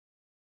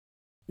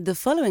The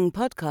following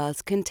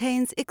podcast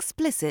contains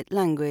explicit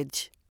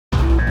language.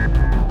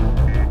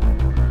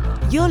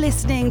 You're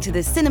listening to the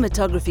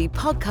Cinematography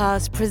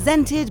Podcast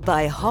presented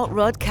by Hot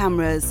Rod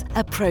Cameras,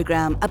 a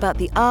program about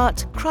the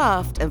art,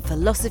 craft, and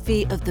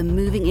philosophy of the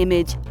moving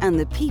image and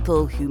the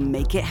people who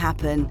make it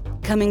happen.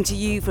 Coming to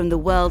you from the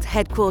world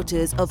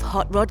headquarters of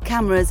Hot Rod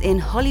Cameras in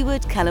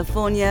Hollywood,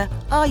 California,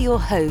 are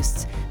your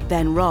hosts,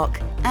 Ben Rock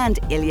and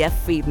Ilya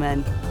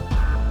Friedman.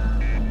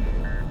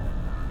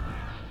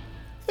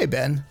 Hey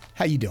Ben,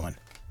 how you doing?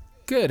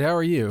 Good. How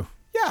are you?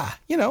 Yeah,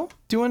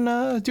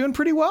 doing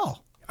pretty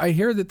well. I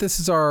hear that this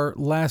is our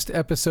last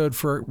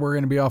episode we're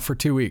going to be off for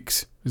 2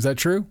 weeks. Is that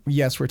true?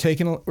 Yes, we're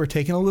taking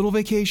a little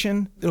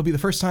vacation. It'll be the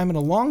first time in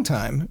a long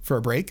time for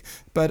a break,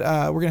 but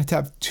we're going to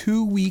have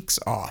 2 weeks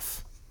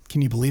off.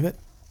 Can you believe it?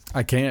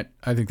 I can't.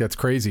 I think that's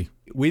crazy.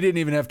 We didn't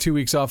even have 2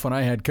 weeks off when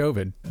I had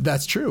COVID.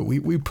 That's true.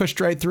 We pushed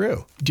right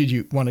through. Did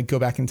you want to go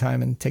back in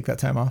time and take that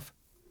time off?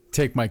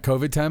 Take my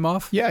COVID time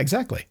off? Yeah,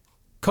 exactly.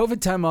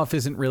 COVID time off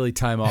isn't really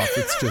time off.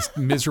 It's just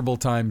miserable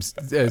times,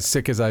 as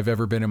sick as I've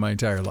ever been in my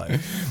entire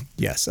life.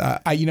 Yes.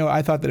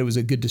 I thought that it was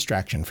a good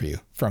distraction for you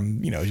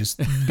from, just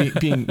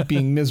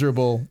being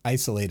miserable,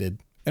 isolated,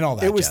 and all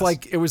that.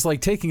 It was like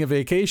taking a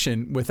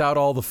vacation without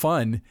all the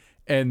fun,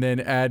 and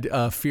then add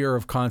fear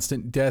of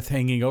constant death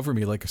hanging over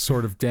me like a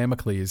sword of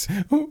Damocles.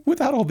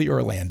 Without all the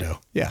Orlando.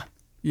 Yeah.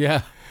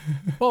 Yeah.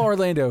 Well,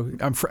 Orlando,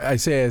 I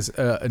say as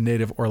a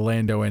native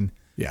Orlandoan,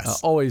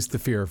 yes, always the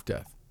fear of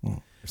death.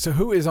 So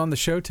who is on the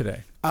show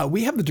today?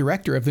 We have the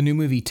director of the new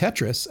movie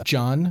Tetris,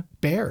 John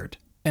Baird.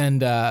 And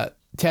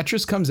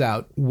Tetris comes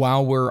out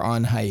while we're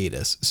on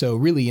hiatus. So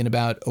really in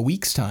about a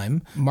week's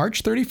time,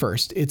 March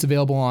 31st, it's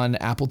available on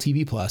Apple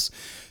TV+.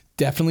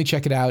 Definitely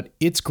check it out.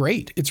 It's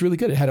great. It's really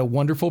good. It had a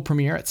wonderful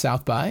premiere at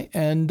South by.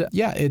 And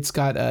yeah, it's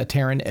got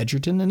Taron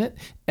Egerton in it.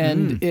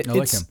 And I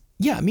like him.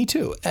 Yeah, me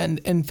too. And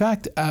in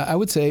fact, I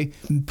would say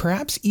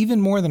perhaps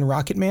even more than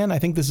Rocket Man, I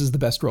think this is the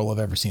best role I've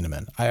ever seen him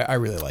in. I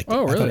really liked it.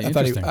 Oh, really?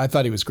 I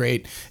thought he was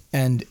great.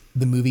 And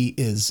the movie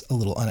is a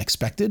little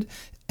unexpected.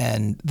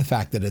 And the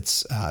fact that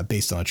it's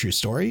based on a true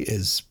story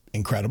is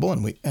incredible.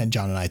 And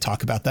John and I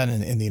talk about that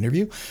in the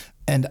interview.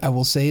 And I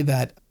will say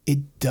that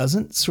it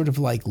doesn't sort of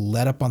like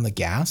let up on the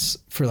gas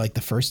for like the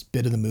first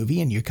bit of the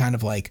movie. And you're kind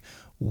of like,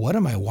 what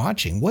am I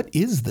watching? What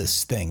is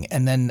this thing?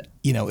 And then,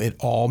 it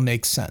all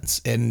makes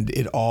sense and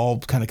it all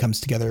kind of comes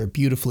together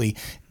beautifully.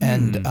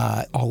 And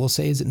all I'll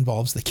say is it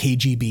involves the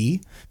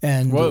KGB.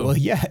 And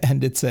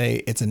and it's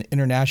an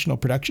international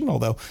production,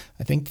 although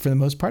I think for the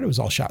most part it was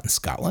all shot in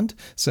Scotland.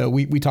 So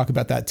we talk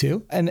about that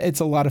too. And it's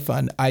a lot of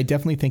fun. I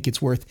definitely think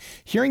it's worth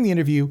hearing the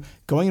interview,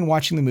 going and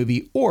watching the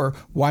movie, or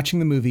watching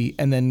the movie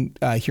and then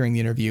hearing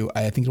the interview.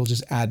 I think it'll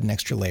just add an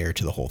extra layer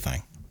to the whole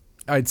thing.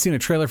 I'd seen a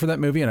trailer for that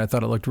movie and I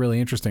thought it looked really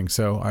interesting,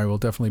 so I will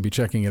definitely be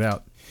checking it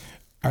out.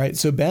 All right,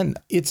 so Ben,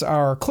 it's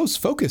our close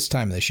focus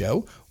time of the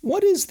show.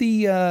 What is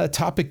the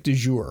topic du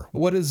jour?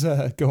 What is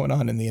going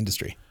on in the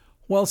industry?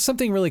 Well,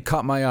 something really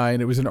caught my eye,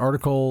 and it was an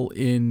article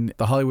in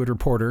The Hollywood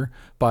Reporter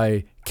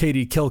by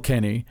Katie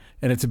Kilkenny,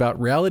 and it's about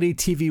reality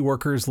TV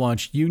workers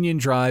launch union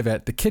drive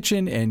at The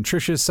Kitchen and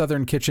Trisha's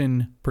Southern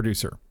Kitchen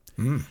producer.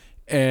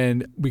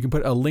 And we can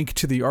put a link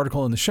to the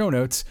article in the show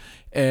notes,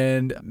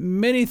 and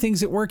many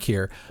things at work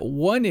here.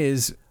 One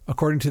is,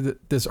 according to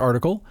this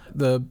article,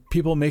 the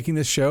people making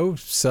this show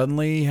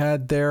suddenly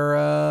had their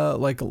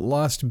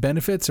lost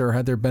benefits or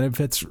had their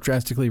benefits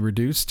drastically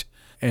reduced,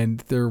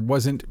 and there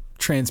wasn't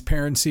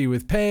transparency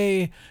with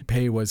pay.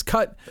 Pay was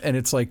cut, and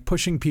it's like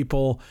pushing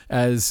people,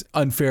 as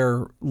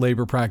unfair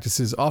labor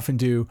practices often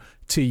do,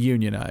 to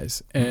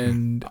unionize.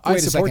 And I Wait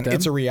a support second, them.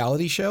 It's a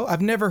reality show?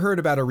 I've never heard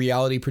about a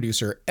reality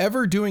producer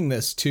ever doing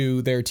this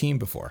to their team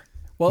before.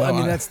 Well, No, I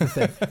mean, that's the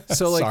thing.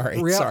 So,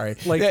 sorry.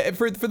 Like,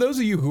 for those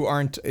of you who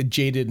aren't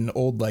jaded and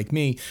old like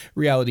me,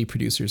 reality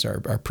producers are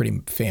pretty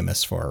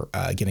famous for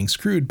getting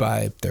screwed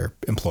by their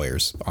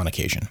employers on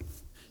occasion.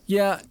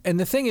 yeah, and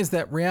the thing is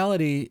that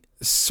reality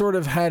sort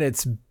of had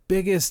its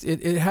biggest,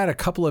 it had a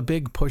couple of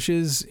big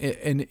pushes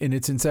in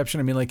its inception.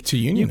 I mean, like to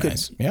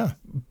unionize, yeah.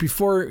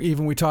 Before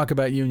even we talk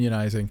about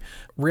unionizing,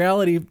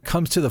 reality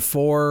comes to the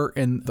fore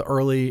in the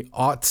early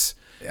aughts.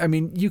 I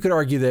mean, you could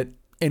argue that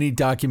any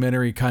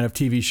documentary kind of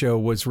TV show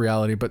was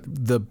reality, but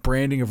the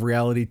branding of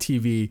reality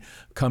TV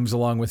comes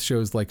along with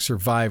shows like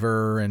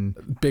Survivor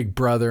and Big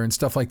Brother and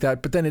stuff like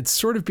that. But then it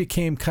sort of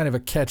became kind of a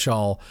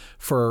catch-all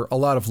for a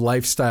lot of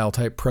lifestyle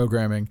type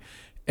programming.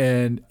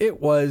 And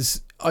it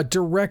was a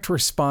direct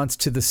response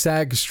to the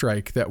SAG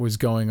strike that was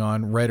going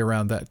on right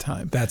around that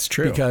time. That's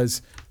true.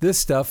 Because this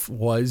stuff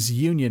was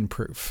union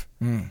proof.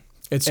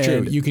 It's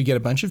true. You could get a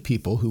bunch of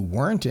people who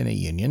weren't in a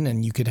union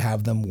and you could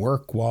have them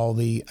work while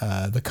the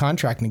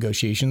contract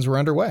negotiations were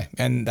underway.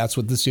 And that's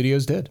what the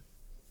studios did.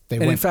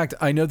 In fact,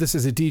 I know this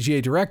as a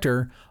DGA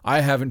director.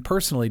 I haven't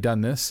personally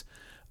done this,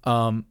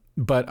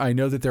 but I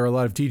know that there are a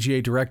lot of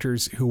DGA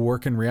directors who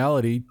work in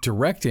reality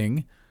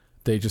directing.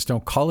 They just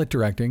don't call it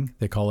directing.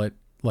 They call it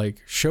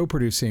like show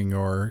producing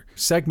or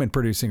segment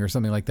producing or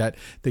something like that.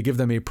 They give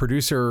them a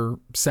producer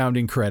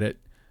sounding credit,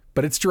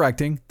 but it's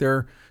directing.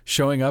 They're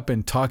showing up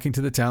and talking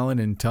to the talent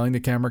and telling the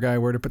camera guy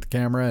where to put the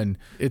camera, and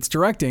it's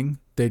directing.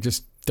 They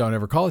just don't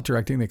ever call it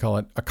directing. They call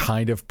it a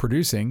kind of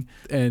producing,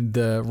 and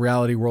the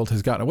reality world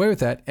has gotten away with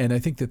that. And I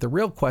think that the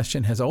real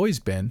question has always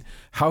been,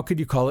 how could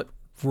you call it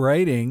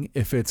writing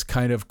if it's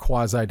kind of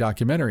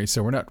quasi-documentary?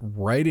 So we're not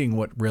writing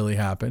what really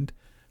happened,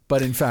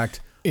 but in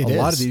fact, a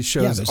lot of these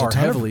shows are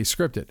heavily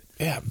scripted.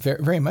 Yeah,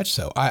 very, very much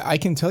so. I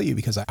can tell you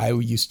because I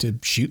used to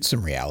shoot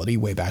some reality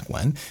way back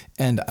when.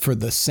 And for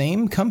the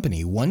same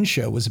company, one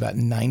show was about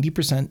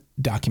 90%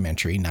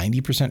 documentary,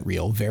 90%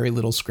 real, very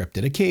little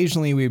scripted.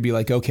 Occasionally we would be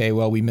like, okay,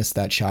 well, we missed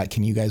that shot.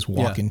 Can you guys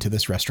walk into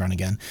this restaurant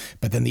again?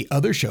 But then the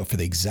other show for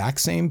the exact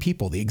same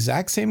people, the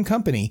exact same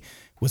company,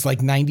 was like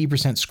 90%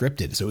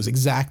 scripted. So it was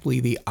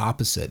exactly the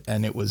opposite.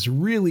 And it was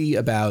really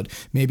about,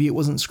 maybe it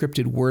wasn't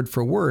scripted word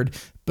for word,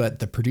 but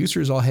the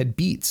producers all had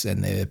beats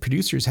and the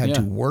producers had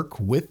to work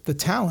with the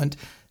talent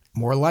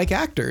more like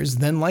actors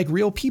than like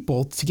real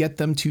people to get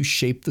them to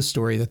shape the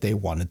story that they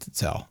wanted to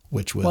tell,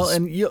 which was... Well,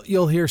 and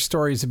you'll hear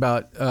stories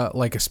about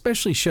like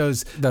especially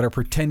shows that are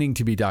pretending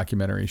to be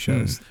documentary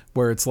shows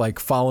where it's like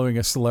following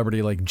a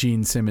celebrity like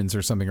Gene Simmons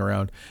or something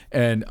around.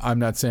 And I'm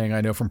not saying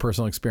I know from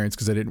personal experience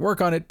because I didn't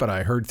work on it, but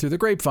I heard through the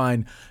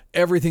grapevine,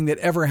 everything that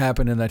ever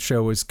happened in that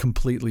show was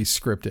completely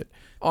scripted.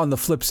 On the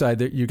flip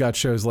side, you got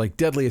shows like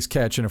Deadliest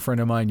Catch, and a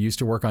friend of mine used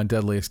to work on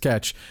Deadliest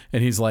Catch,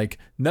 and he's like,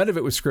 none of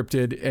it was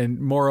scripted, and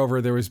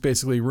moreover, there was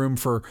basically room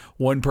for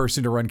one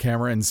person to run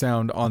camera and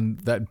sound on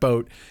that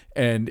boat,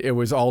 and it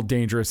was all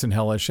dangerous and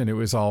hellish, and it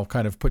was all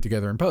kind of put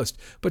together in post.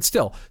 But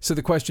still, so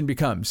the question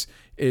becomes,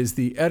 is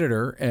the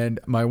editor, and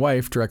my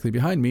wife directly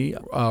behind me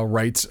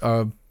writes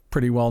a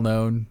pretty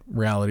well-known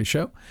reality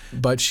show,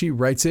 but she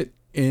writes it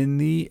in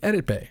the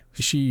edit bay.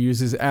 She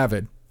uses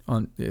Avid.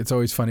 It's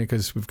always funny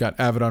because we've got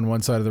Avid on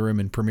one side of the room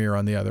and Premiere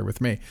on the other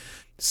with me.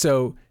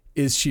 So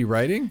is she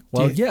writing?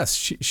 Well, yes,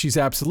 she's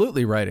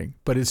absolutely writing.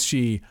 But is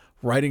she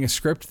writing a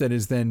script that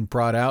is then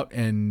brought out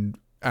and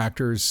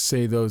actors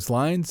say those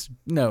lines?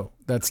 No,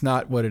 that's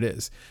not what it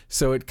is.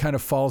 So it kind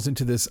of falls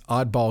into this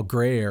oddball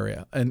gray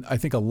area. And I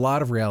think a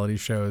lot of reality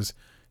shows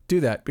do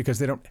that because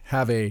they don't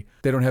have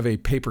a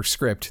paper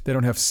script. They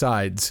don't have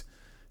sides.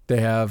 They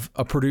have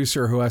a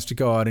producer who has to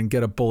go out and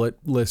get a bullet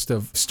list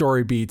of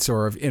story beats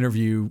or of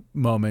interview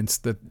moments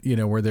that,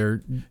 where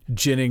they're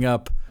ginning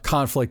up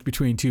conflict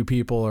between two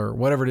people or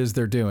whatever it is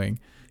they're doing.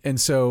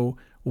 And so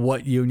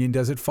what union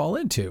does it fall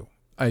into,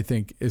 I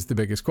think, is the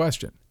biggest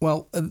question.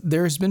 Well,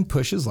 there's been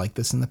pushes like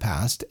this in the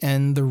past,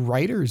 and the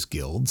Writers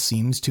Guild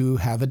seems to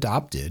have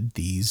adopted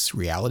these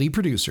reality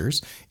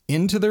producers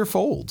into their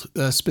fold,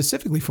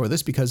 specifically for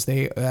this because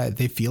they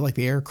feel like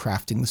they are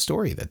crafting the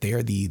story, that they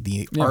are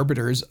the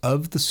arbiters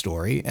of the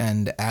story,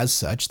 and as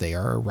such, they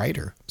are a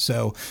writer.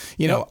 So,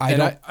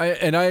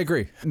 I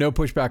agree. No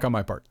pushback on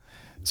my part.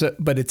 So,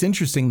 but it's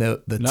interesting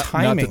though the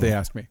timing. Not that they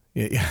asked me.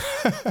 Yeah.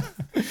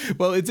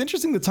 Well, it's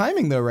interesting the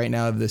timing though right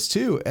now of this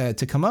too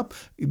to come up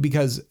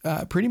because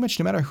pretty much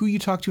no matter who you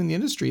talk to in the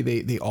industry,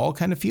 they all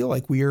kind of feel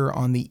like we are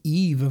on the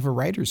eve of a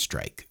writer's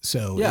strike.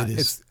 So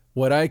it's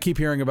what I keep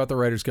hearing about the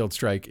Writers Guild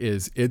strike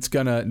is it's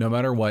gonna, no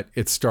matter what,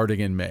 it's starting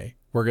in May.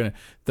 We're gonna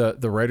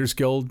the Writers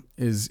Guild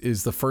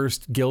is the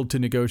first guild to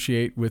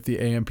negotiate with the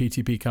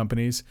AMPTP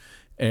companies,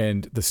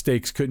 and the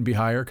stakes couldn't be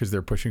higher because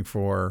they're pushing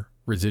for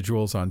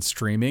residuals on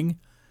streaming,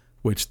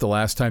 which the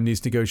last time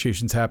these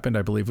negotiations happened,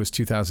 I believe, was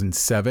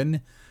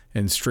 2007,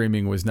 and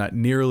streaming was not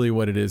nearly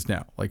what it is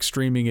now. Like,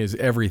 streaming is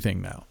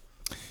everything now.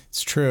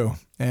 It's true.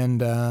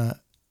 And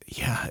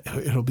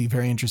it'll be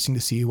very interesting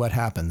to see what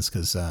happens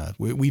because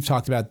we've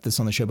talked about this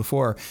on the show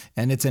before,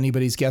 and it's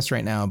anybody's guess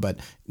right now, but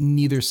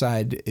neither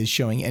side is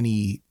showing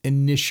any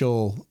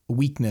initial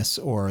weakness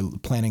or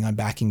planning on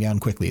backing down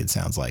quickly, it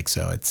sounds like.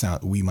 So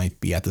we might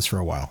be at this for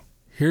a while.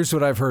 Here's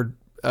what I've heard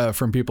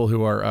from people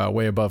who are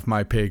way above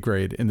my pay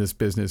grade in this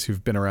business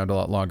who've been around a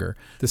lot longer.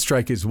 The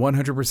strike is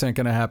 100%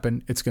 going to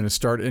happen. It's going to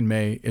start in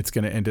May. It's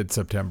going to end in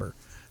September.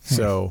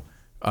 So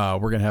we're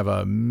going to have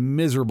a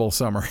miserable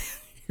summer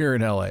here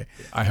in LA.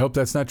 I hope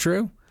that's not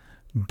true.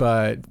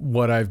 But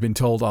what I've been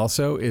told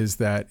also is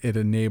that it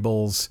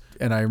enables,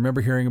 and I remember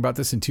hearing about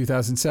this in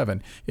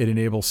 2007, it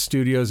enables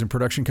studios and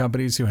production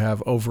companies who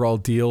have overall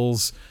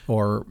deals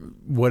or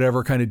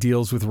whatever kind of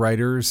deals with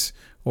writers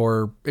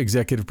or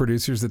executive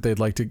producers that they'd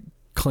like to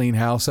clean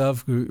house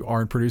of who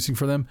aren't producing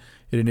for them.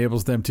 It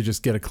enables them to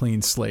just get a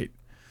clean slate.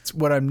 It's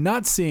what I'm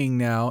not seeing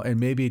now, and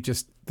maybe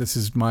this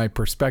is my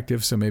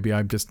perspective, so maybe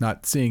I'm just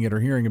not seeing it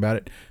or hearing about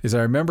it, is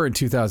I remember in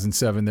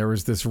 2007, there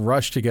was this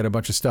rush to get a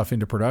bunch of stuff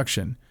into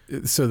production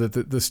so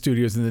that the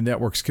studios and the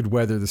networks could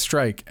weather the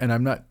strike. And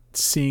I'm not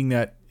seeing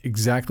that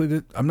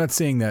exactly. I'm not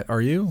seeing that. Are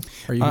you?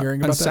 Are you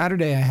hearing about that? On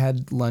Saturday, I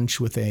had lunch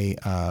with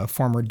a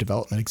former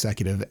development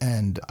executive,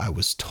 and I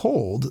was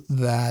told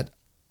that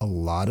a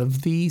lot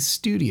of the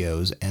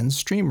studios and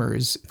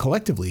streamers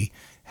collectively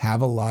have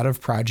a lot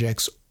of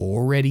projects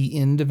already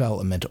in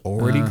development,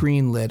 already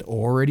greenlit,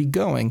 already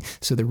going.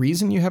 So the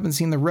reason you haven't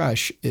seen the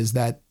rush is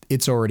that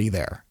it's already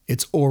there.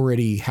 It's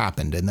already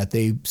happened, and that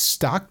they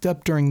stocked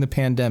up during the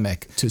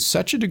pandemic to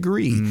such a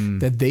degree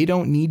that they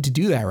don't need to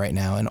do that right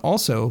now. And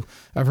also,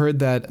 I've heard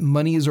that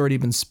money has already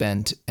been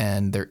spent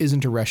and there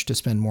isn't a rush to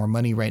spend more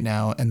money right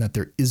now, and that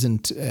there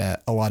isn't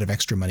a lot of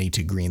extra money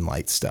to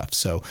greenlight stuff.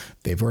 So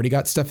they've already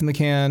got stuff in the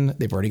can.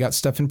 They've already got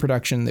stuff in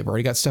production. They've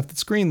already got stuff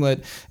that's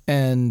greenlit.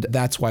 And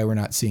that's why we're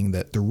not seeing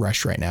the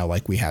rush right now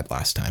like we had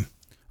last time.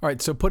 All right,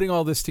 so putting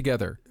all this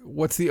together,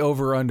 what's the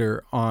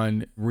over-under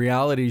on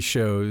reality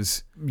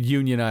shows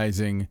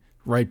unionizing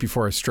right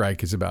before a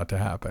strike is about to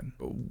happen?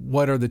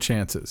 What are the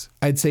chances?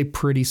 I'd say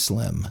pretty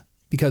slim,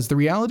 because the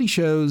reality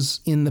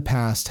shows in the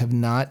past have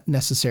not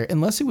necessarily,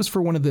 unless it was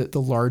for one of the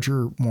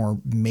larger, more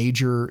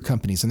major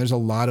companies, and there's a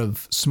lot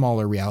of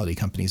smaller reality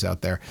companies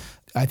out there.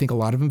 I think a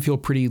lot of them feel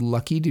pretty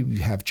lucky to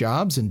have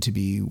jobs and to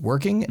be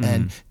working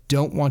and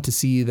don't want to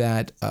see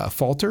that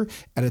falter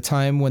at a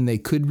time when they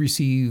could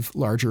receive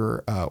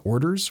larger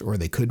orders, or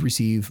they could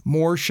receive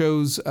more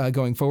shows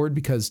going forward,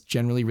 because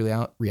generally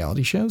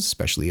reality shows,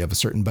 especially of a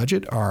certain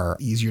budget, are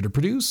easier to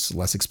produce,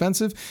 less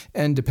expensive,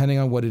 and depending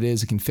on what it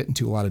is, it can fit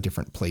into a lot of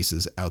different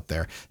places out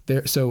there.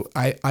 So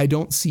I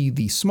don't see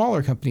the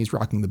smaller companies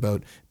rocking the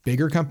boat.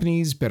 Bigger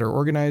companies, better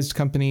organized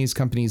companies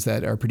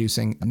that are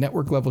producing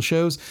network level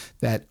shows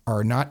that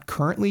are not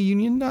currently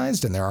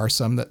unionized, and there are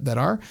some that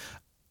are.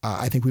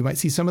 I think we might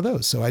see some of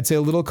those. So I'd say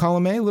a little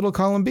column A, a little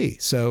column B.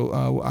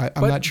 So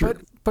I'm not sure.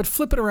 But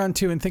flip it around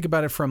too and think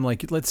about it from,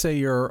 like, let's say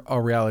you're a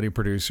reality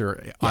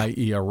producer,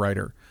 i.e. a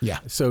writer. Yeah.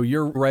 So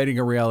you're writing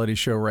a reality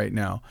show right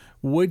now.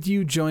 Would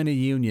you join a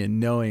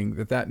union knowing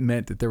that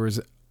meant that there was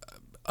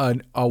a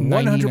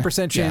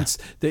 100% chance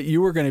that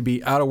you were going to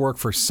be out of work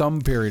for some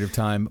period of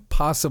time,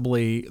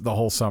 possibly the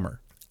whole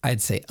summer?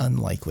 I'd say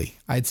unlikely.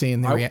 I'd say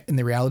in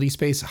the reality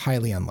space,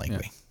 highly unlikely.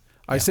 Yeah.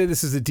 I say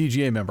this as a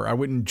DGA member. I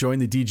wouldn't join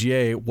the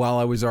DGA while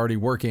I was already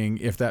working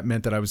if that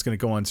meant that I was going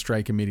to go on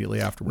strike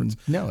immediately afterwards.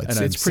 No,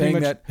 it's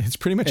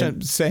pretty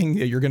much saying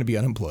that you're going to be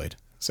unemployed.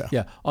 So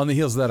yeah, on the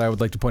heels of that, I would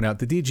like to point out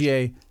the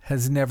DGA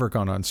has never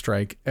gone on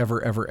strike,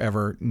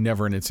 ever,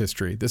 never in its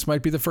history. This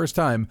might be the first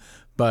time,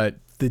 but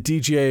the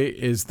DGA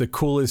is the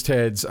coolest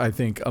heads, I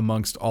think,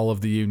 amongst all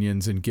of the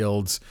unions and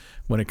guilds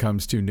when it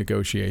comes to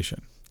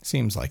negotiation.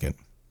 Seems like it,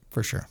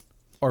 for sure.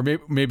 Or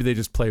maybe they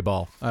just play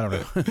ball. I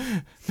don't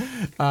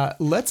know.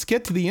 Let's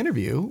get to the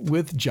interview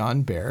with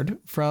John Baird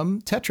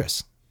from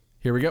Tetris.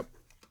 Here we go.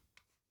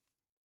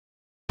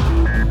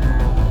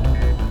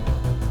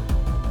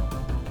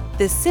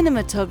 The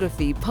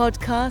Cinematography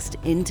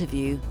Podcast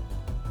Interview.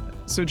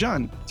 So,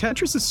 John,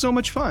 Tetris is so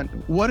much fun.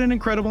 What an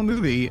incredible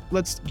movie.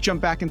 Let's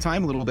jump back in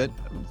time a little bit.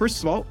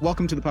 First of all,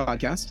 welcome to the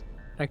podcast.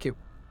 Thank you.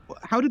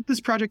 How did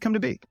this project come to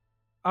be?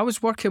 I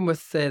was working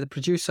with the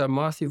producer,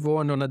 Matthew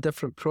Vaughan, on a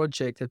different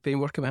project. I'd been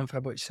working with him for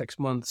about 6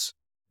 months.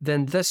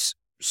 Then this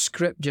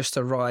script just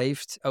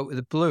arrived out of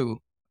the blue.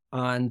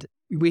 And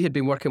we had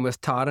been working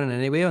with Taran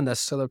anyway on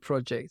this other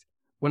project.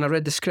 When I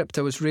read the script,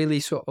 I was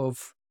really sort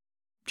of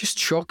just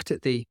shocked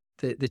at the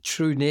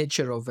true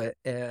nature of it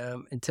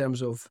in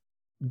terms of,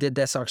 did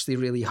this actually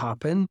really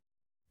happen?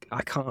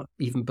 I can't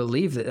even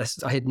believe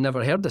that I had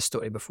never heard this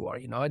story before.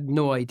 I had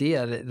no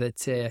idea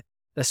that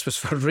this was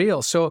for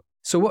real. So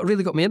what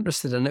really got me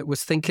interested in it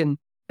was thinking,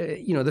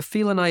 the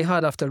feeling I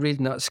had after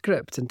reading that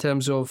script in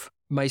terms of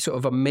my sort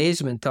of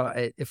amazement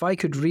that if I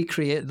could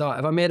recreate that,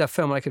 if I made a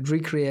film, I could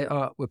recreate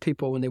that with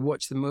people when they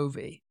watch the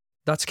movie.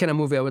 That's the kind of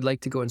movie I would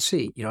like to go and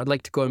see. I'd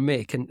like to go and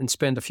make and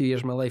spend a few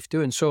years of my life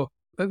doing. So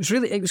it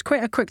was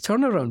quite a quick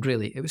turnaround,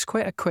 really. It was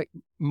quite a quick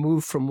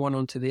move from one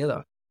onto the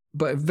other.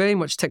 But it very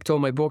much ticked all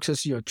my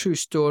boxes, true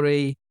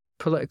story,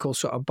 political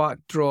sort of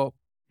backdrop,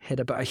 had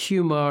a bit of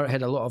humour,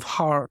 had a lot of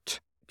heart,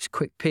 it was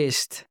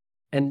quick-paced,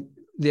 and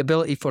the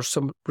ability for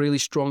some really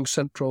strong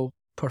central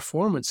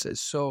performances.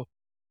 So,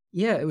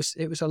 yeah, it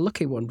was a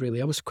lucky one,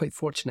 really. I was quite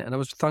fortunate, and I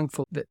was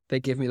thankful that they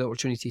gave me the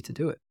opportunity to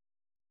do it.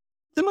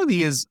 The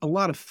movie is a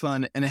lot of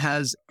fun, and it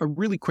has a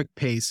really quick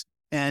pace.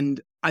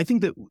 And I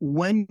think that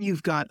when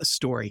you've got a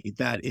story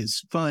that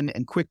is fun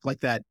and quick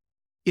like that,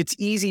 it's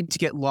easy to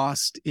get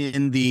lost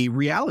in the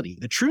reality,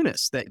 the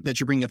trueness that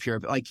you bring up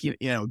here. Like,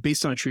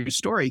 based on a true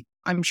story,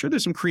 I'm sure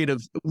there's some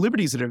creative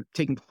liberties that are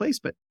taking place,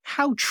 but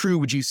how true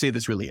would you say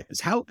this really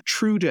is? How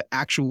true to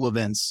actual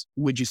events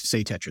would you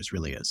say Tetris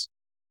really is?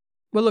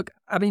 Well, look,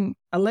 I mean,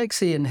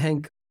 Alexei and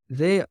Henk,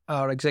 they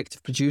are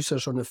executive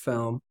producers on the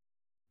film.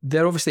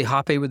 They're obviously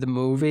happy with the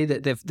movie,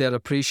 that they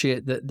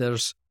appreciate that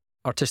there's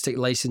artistic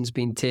license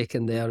being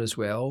taken there as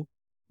well.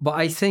 But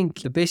I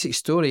think the basic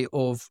story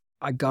of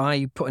a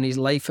guy putting his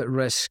life at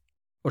risk,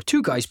 or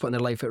two guys putting their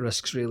life at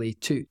risk, really,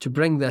 to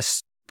bring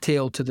this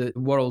tale to the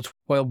world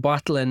while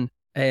battling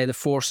the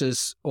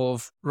forces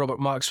of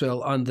Robert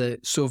Maxwell and the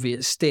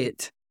Soviet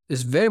state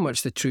is very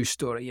much the true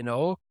story,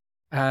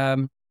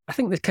 I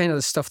think the kind of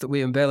the stuff that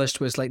we embellished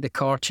was like the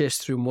car chase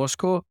through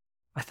Moscow.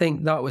 I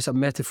think that was a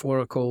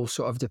metaphorical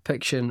sort of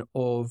depiction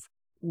of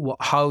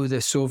how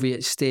the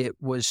Soviet state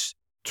was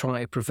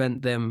trying to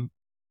prevent them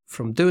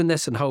from doing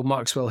this, and how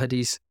Maxwell had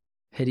his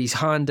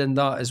hand in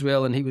that as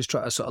well, and he was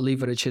trying to sort of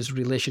leverage his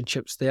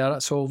relationships there.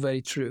 That's all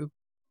very true.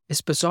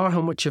 it's bizarre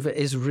how much of it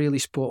is really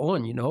spot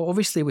on, you know.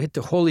 Obviously, we had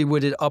to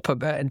Hollywood it up a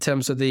bit in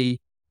terms of the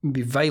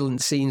maybe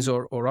violent scenes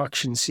or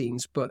action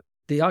scenes, but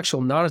the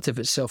actual narrative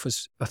itself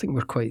is, I think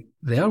we're quite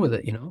there with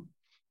it, you know.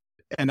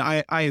 And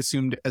I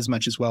assumed as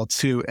much as well,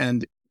 too.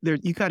 And there,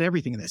 you got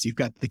everything in this. You've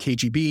got the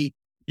KGB,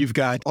 you've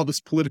got all this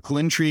political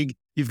intrigue,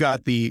 you've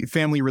got the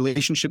family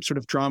relationship sort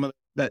of drama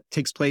that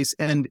takes place,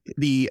 and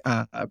the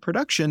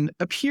production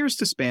appears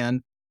to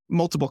span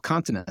multiple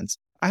continents.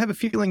 I have a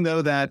feeling,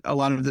 though, that a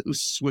lot of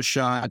this was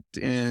shot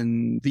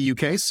in the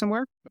UK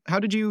somewhere. How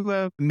did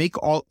you make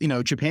all,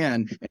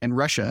 Japan and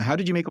Russia, how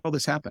did you make all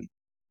this happen?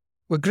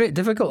 With great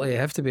difficulty,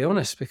 I have to be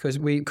honest, because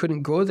we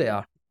couldn't go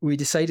there. We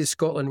decided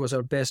Scotland was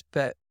our best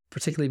bet,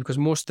 particularly because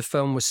most of the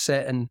film was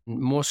set in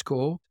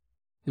Moscow.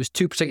 There was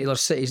two particular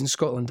cities in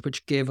Scotland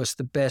which gave us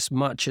the best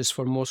matches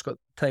for Moscow at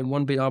the time,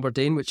 one being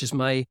Aberdeen, which is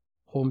my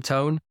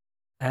hometown,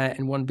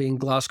 and one being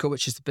Glasgow,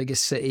 which is the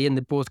biggest city, and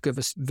they both give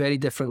us very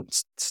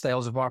different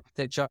styles of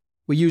architecture.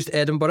 We used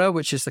Edinburgh,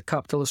 which is the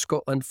capital of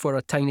Scotland, for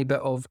a tiny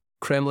bit of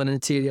Kremlin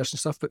interiors and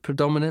stuff, but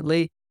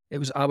predominantly it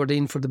was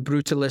Aberdeen for the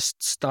brutalist,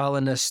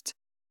 Stalinist,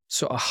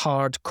 sort of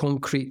hard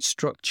concrete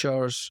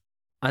structures,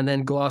 and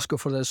then Glasgow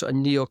for the sort of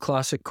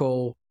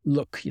neoclassical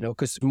look,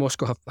 because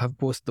Moscow have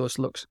both those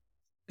looks.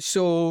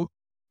 So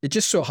it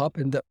just so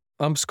happened that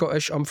I'm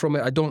Scottish, I'm from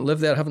it, I don't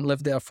live there, I haven't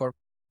lived there for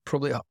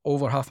probably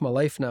over half my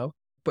life now,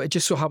 but it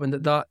just so happened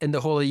that in the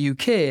whole of the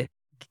UK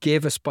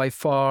gave us by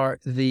far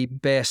the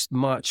best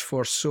match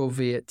for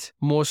Soviet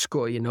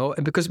Moscow,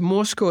 and because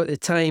Moscow at the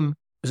time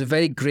was a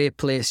very grey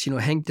place,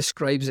 Henk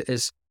describes it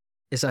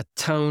as a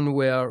town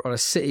or a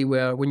city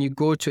where when you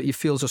go to it, you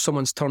feel as though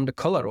someone's turned the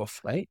colour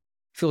off, right?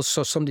 Feels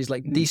so somebody's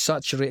like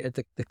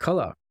desaturated the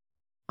colour.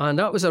 And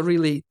that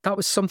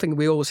was something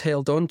we always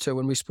held on to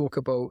when we spoke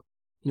about,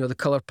 the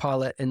colour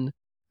palette and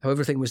how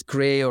everything was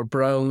grey or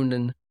brown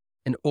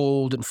and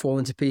old and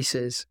falling to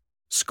pieces.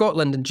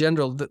 Scotland in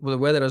general, the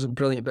weather isn't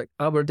brilliant, but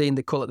Aberdeen,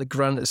 they call it the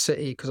granite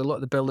city because a lot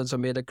of the buildings are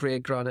made of grey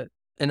granite.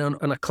 And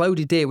on a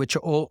cloudy day, which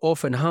it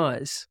often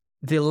has,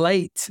 the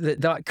light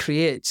that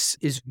creates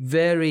is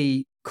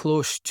very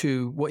close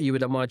to what you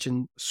would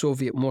imagine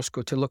Soviet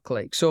Moscow to look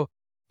like. So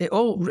it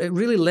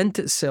really lent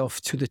itself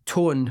to the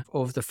tone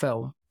of the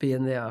film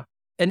being there.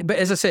 But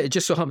as I said, it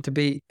just so happened to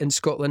be in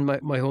Scotland,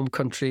 my home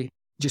country,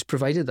 just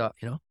provided that,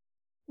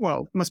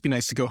 Well, it must be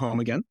nice to go home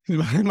again.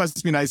 It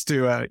must be nice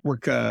to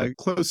work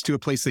close to a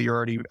place that you're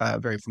already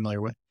very familiar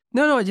with.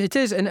 No, it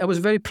is. And I was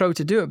very proud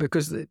to do it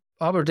because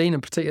Aberdeen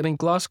in particular, in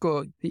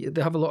Glasgow,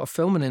 they have a lot of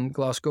filming in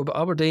Glasgow, but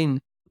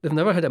Aberdeen, they've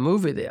never had a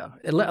movie there,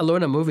 let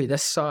alone a movie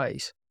this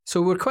size. So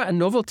we're quite a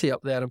novelty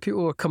up there, and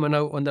people were coming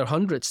out on their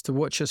hundreds to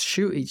watch us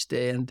shoot each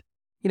day. And,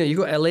 you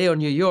go to LA or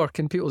New York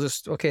and people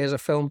just, okay, there's a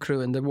film crew,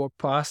 and they walk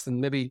past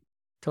and maybe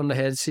turn their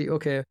head, see,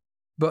 okay.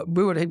 But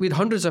we had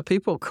hundreds of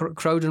people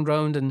crowding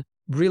around and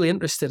really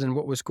interested in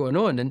what was going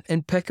on and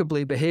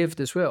impeccably behaved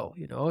as well,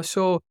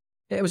 So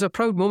it was a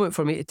proud moment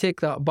for me to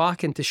take that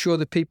back and to show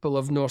the people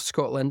of North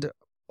Scotland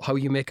how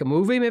you make a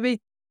movie, maybe,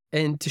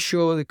 and to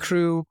show the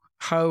crew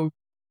how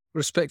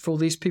respectful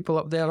these people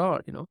up there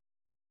are,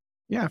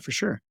 Yeah, for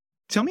sure.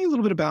 Tell me a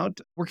little bit about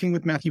working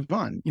with Matthew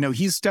Vaughn.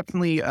 He's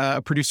definitely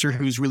a producer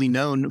who's really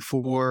known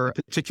for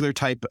a particular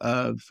type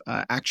of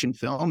action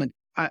film. And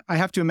I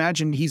have to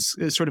imagine he's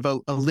sort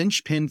of a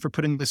linchpin for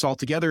putting this all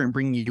together and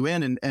bringing you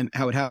in and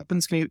how it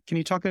happens. Can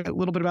you talk a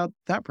little bit about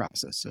that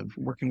process of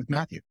working with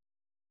Matthew?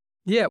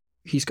 Yeah,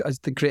 he's got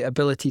the great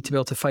ability to be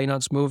able to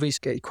finance movies,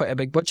 get quite a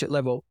big budget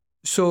level.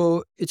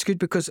 So it's good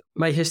because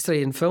my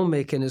history in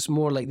filmmaking is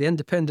more like the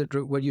independent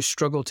route where you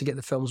struggle to get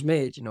the films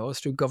made,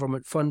 through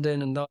government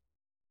funding and that.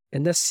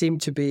 And this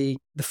seemed to be,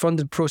 the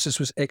funding process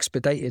was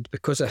expedited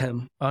because of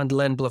him and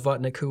Len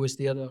Blavatnik, who was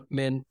the other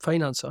main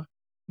financer.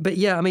 But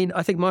yeah,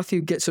 I think Matthew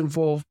gets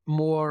involved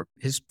more.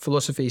 His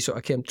philosophy sort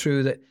of came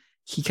true that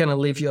he kind of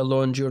leave you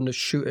alone during the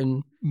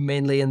shooting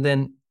mainly and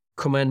then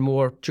come in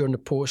more during the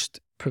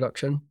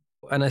post-production.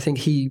 And I think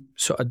he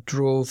sort of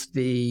drove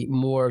the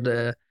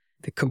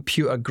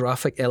computer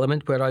graphic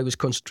element where I was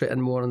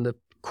concentrating more on the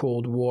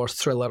Cold War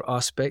thriller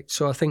aspect.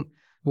 So I think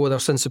both our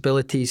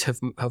sensibilities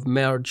have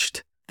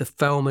merged the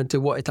film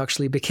into what it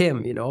actually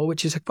became,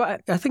 which is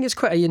I think it's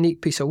quite a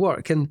unique piece of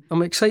work. And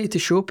I'm excited to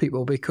show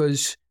people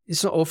because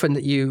it's not often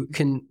that you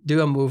can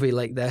do a movie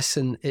like this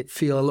and it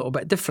feel a little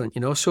bit different,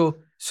 So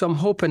I'm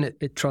hoping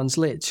it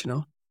translates,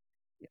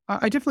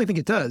 I definitely think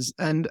it does.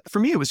 And for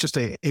me, it was just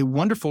a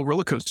wonderful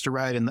roller coaster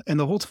ride. And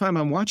the whole time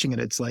I'm watching it,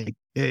 it's like,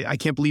 I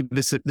can't believe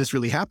this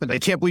really happened. I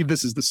can't believe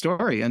this is the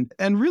story. And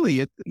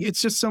really,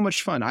 it's just so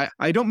much fun.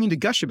 I don't mean to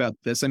gush about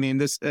this.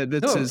 This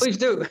please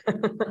do.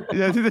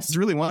 This is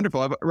really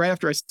wonderful. Right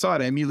after I saw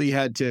it, I immediately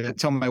had to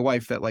tell my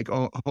wife that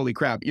oh, holy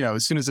crap,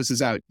 as soon as this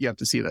is out, you have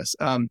to see this.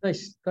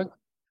 Nice.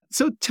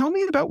 So tell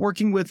me about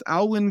working with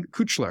Alan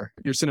Kuchler,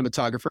 your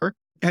cinematographer.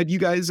 Had you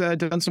guys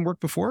done some work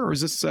before, or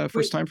is this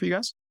first time for you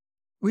guys?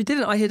 We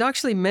didn't. I had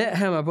actually met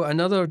him about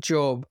another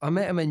job. I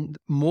met him in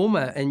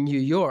MoMA in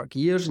New York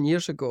years and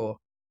years ago.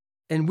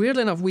 And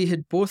weirdly enough, we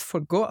had both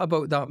forgot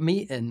about that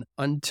meeting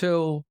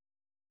until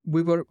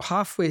we were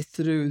halfway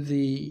through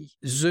the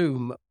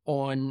Zoom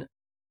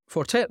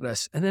for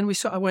Tetris, and then we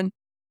sort of went,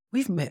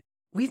 we've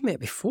met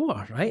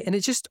before, right? And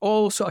it just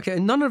all sort of,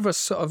 none of us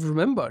sort of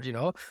remembered,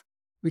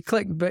 we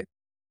clicked, but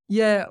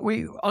yeah,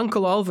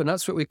 Uncle Alvin,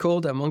 that's what we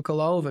called him,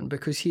 Uncle Alvin,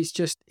 because he's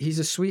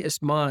the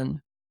sweetest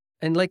man.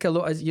 And like a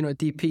lot of,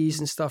 DPs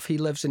and stuff, he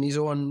lives in his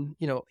own,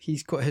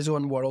 he's got his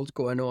own world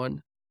going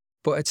on,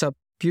 but it's a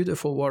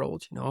beautiful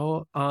world,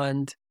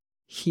 and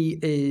he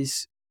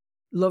is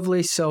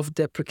lovely,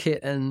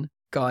 self-deprecating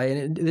guy.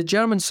 And the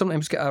Germans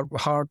sometimes get a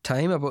hard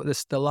time about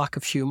the lack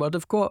of humour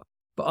they've got.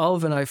 But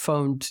Alvin I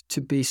found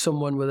to be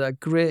someone with a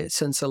great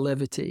sense of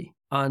levity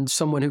and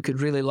someone who could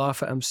really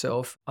laugh at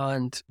himself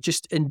and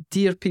just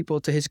endear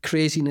people to his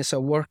craziness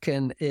of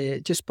working,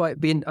 just by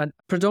being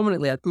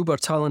predominantly an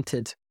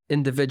uber-talented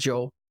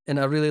individual and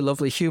a really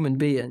lovely human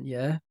being,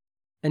 yeah?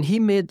 And he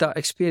made that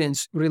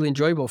experience really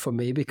enjoyable for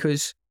me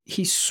because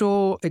he's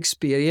so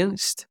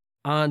experienced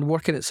and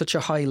working at such a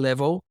high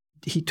level.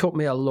 He taught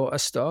me a lot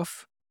of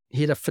stuff.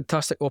 He had a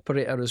fantastic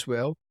operator as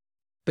well.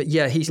 But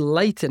yeah, he's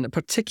lighting,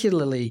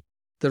 particularly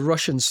the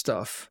Russian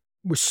stuff,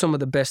 was some of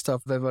the best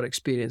I've ever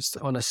experienced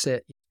on a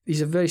set.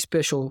 He's a very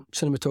special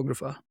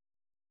cinematographer.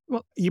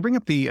 Well, you bring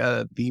up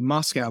the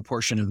Moscow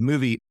portion of the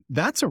movie.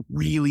 That's a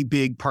really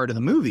big part of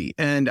the movie.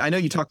 And I know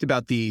you talked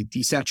about the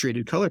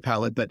desaturated color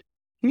palette, but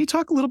can you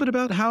talk a little bit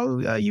about how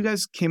you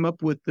guys came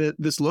up with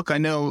this look? I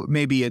know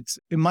maybe it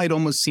might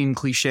almost seem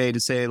cliche to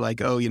say like,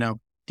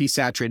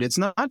 desaturated. It's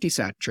not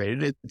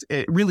desaturated.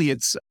 It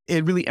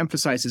really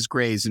emphasizes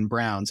grays and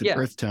browns and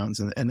earth tones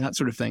and that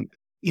sort of thing.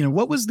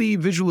 What was the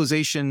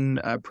visualization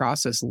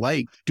process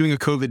like doing a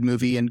COVID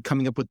movie and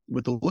coming up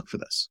with the look for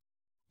this?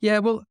 Yeah,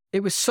 well,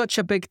 it was such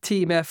a big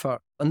team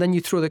effort. And then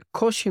you throw the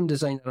costume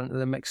designer into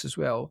the mix as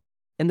well.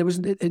 And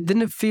it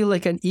didn't feel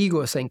like an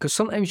ego thing, because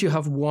sometimes you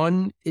have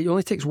it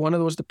only takes one of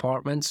those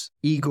departments,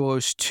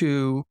 egos,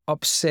 to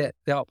upset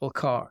the apple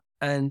cart.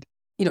 And,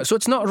 so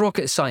it's not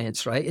rocket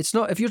science, right? It's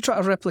not, if you're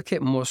trying to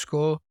replicate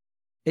Moscow,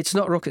 it's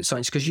not rocket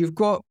science, because you've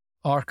got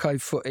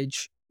archive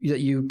footage that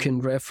you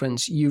can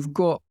reference. You've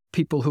got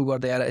people who were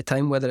there at the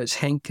time, whether it's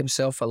Henk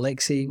himself,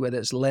 Alexei, whether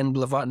it's Len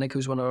Blavatnik,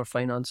 who's one of our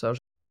financiers.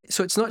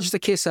 So it's not just a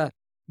case of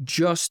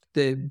just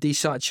the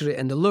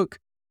desaturating the look.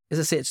 As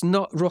I say, it's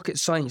not rocket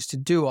science to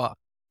do it.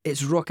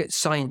 It's rocket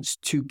science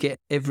to get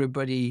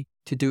everybody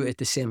to do it at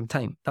the same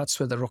time. That's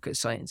where the rocket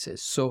science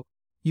is. So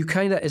you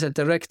kind of, as a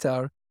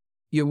director,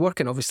 you're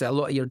working, obviously, a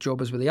lot of your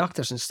job is with the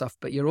actors and stuff,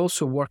 but you're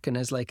also working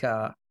as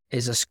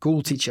a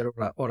school teacher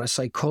or a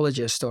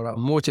psychologist or a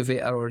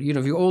motivator, or,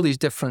 you've all these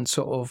different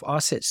sort of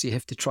assets you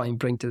have to try and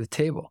bring to the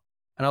table.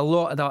 And a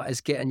lot of that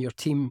is getting your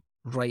team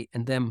right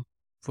and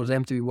for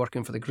them to be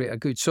working for the greater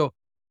good. So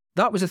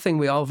that was the thing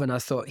with Alvin. I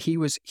thought he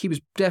was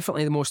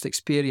definitely the most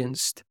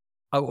experienced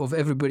out of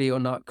everybody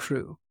on that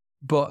crew,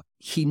 but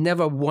he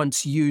never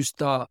once used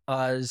that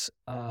as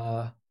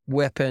a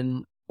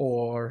weapon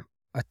or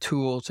a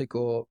tool to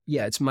go,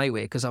 yeah, it's my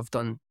way because I've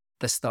done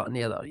this, that, and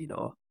the other.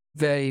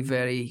 Very,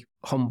 very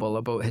humble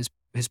about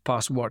his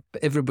past work,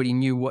 but everybody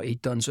knew what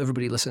he'd done, so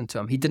everybody listened to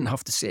him. He didn't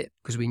have to say it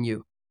because we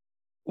knew.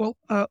 Well,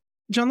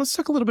 John, let's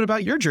talk a little bit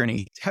about your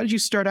journey. How did you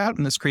start out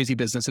in this crazy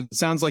business? It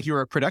sounds like you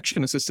were a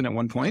production assistant at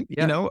one point.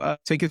 Yeah.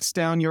 Take us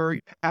down your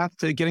path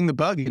to getting the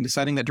bug and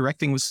deciding that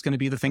directing was going to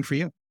be the thing for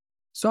you.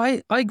 So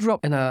I grew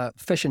up in a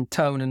fishing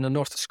town in the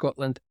north of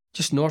Scotland,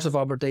 just north of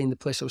Aberdeen, the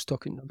place I was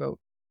talking about.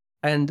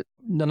 And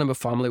none of my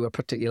family were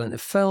particularly into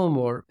film,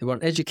 or they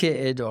weren't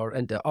educated or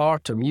into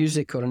art or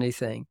music or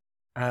anything.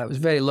 It was a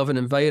very loving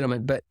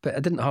environment, but I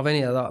didn't have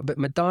any of that. But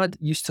my dad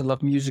used to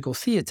love musical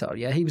theatre.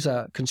 Yeah, he was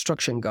a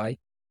construction guy,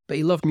 but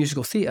he loved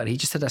musical theatre. He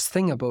just had this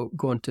thing about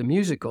going to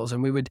musicals,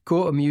 and we would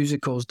go to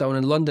musicals down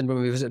in London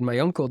when we visited my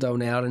uncle down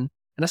there, and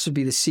this would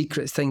be the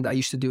secret thing that I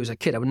used to do as a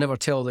kid. I would never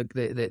tell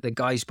the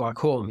guys back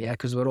home, yeah,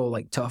 because we're all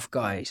like tough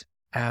guys.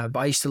 But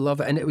I used to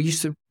love it, and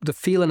the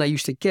feeling I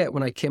used to get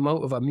when I came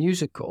out of a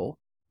musical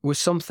was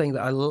something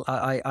that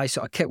I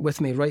sort of kept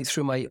with me right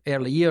through my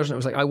early years, and it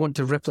was like, I want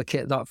to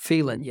replicate that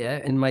feeling, yeah,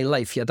 in my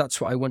life. Yeah, that's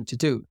what I want to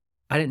do.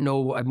 I didn't know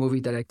what a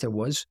movie director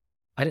was.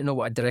 I didn't know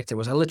what a director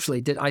was.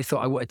 I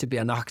thought I wanted to be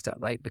an actor,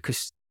 right?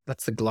 Because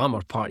that's the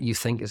glamour part you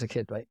think as a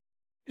kid, right?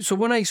 So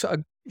when I sort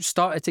of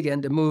started to get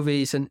into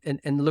movies and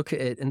look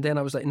at it, and then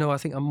I was like, no, I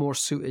think I'm more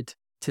suited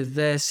to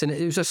this. And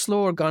it was a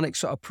slow, organic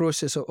sort of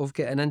process of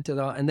getting into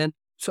that. And then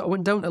so I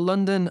went down to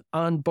London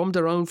and bummed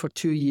around for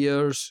 2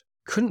 years,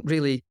 couldn't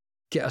really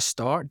get a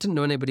start, didn't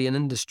know anybody in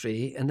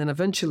industry. And then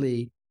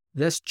eventually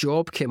this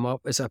job came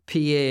up as a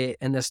PA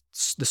in the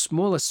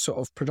smallest sort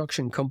of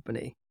production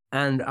company.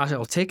 And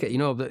I'll take it,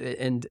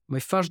 and my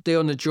first day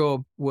on the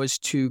job was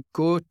to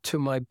go to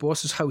my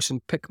boss's house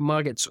and pick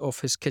maggots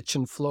off his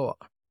kitchen floor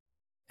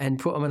and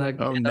put them and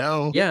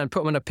put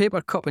them in a paper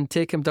cup and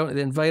take them down to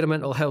the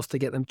environmental health to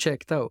get them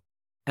checked out.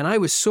 And I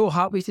was so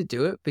happy to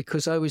do it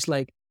because I was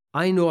like,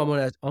 I know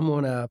I'm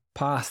on a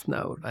path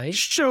now, right?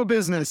 Show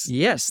business.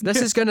 Yes,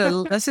 this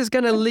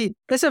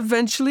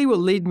eventually will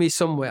lead me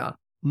somewhere.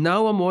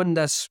 Now I'm on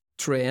this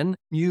train.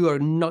 You are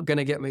not going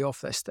to get me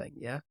off this thing,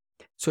 yeah?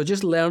 So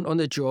just learned on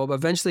the job,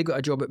 eventually got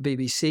a job at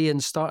BBC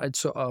and started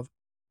sort of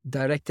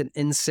directing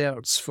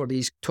inserts for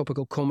these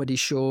topical comedy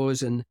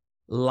shows and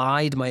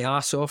lied my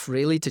ass off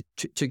really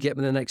to get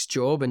me the next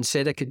job and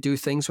said I could do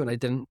things when I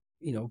didn't,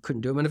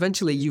 couldn't do them. And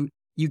eventually you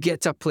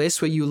get to a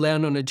place where you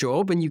learn on a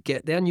job and you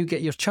get there and you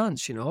get your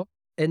chance,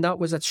 And that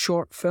was a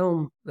short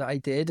film that I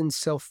did and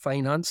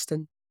self-financed.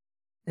 And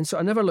so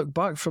I never looked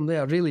back from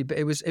there really, but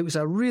it was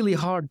a really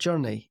hard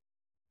journey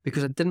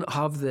because I didn't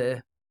have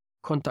the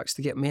contacts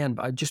to get me in,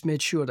 but I just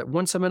made sure that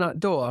once I'm in that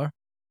door,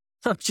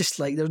 I'm just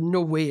like, there's no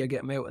way you're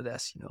getting me out of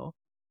this,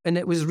 And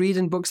it was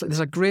reading books. Like there's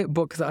a great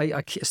book that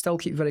I still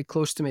keep very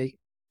close to me.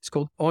 It's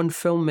called On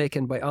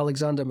Filmmaking by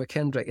Alexander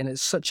McKendrick. And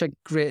it's such a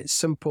great,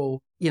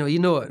 simple, you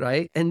know it,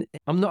 right? And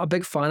I'm not a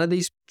big fan of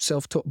these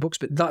self-taught books,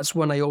 but that's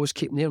one I always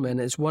keep near me.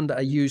 And it's one that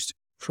I used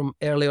from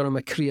early on in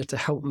my career to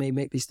help me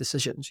make these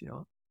decisions,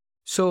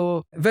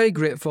 So very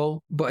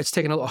grateful, but it's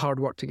taken a lot of hard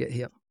work to get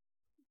here.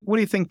 What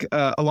do you think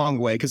along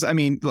the way? Because, I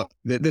mean, look,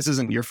 this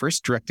isn't your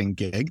first directing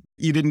gig.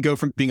 You didn't go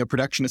from being a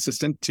production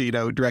assistant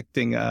to,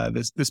 directing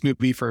this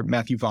movie for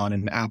Matthew Vaughn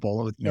and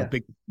Apple with,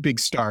 big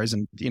stars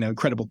and,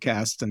 incredible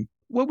cast. And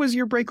what was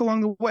your break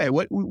along the way?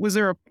 What was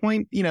there a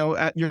point,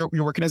 you're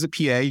working as a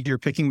PA, you're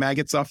picking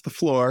maggots off the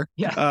floor.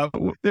 Yeah.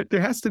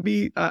 There has to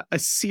be a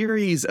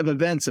series of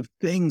events, of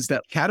things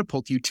that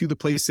catapult you to the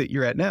place that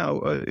you're at now.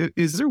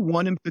 Is there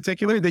one in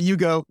particular that you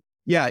go,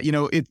 yeah,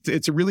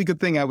 it's a really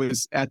good thing I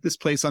was at this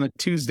place on a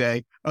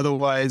Tuesday.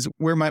 Otherwise,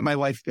 where might my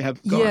life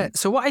have gone? Yeah.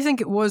 So what I think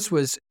it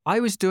was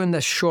I was doing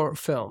this short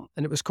film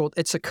and it was called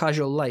It's a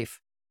Casual Life.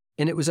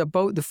 And it was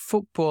about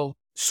the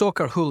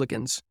soccer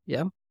hooligans.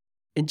 Yeah.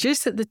 And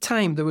just at the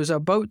time, there was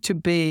about to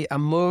be a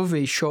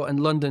movie shot in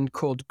London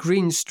called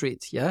Green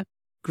Street. Yeah.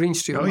 Green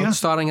Street,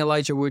 starring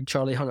Elijah Wood,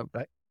 Charlie Hunnam,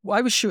 right? Well,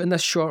 I was shooting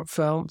this short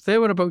film. They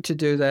were about to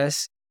do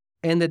this.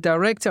 And the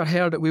director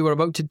heard that we were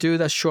about to do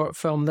this short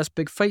film, this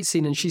big fight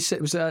scene. And she said,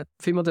 it was a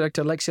female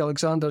director, Lexi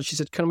Alexander. She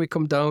said, can we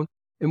come down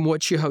and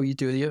watch you how you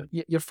do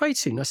your fight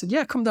scene? I said,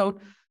 yeah, come down.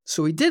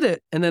 So we did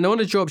it. And then on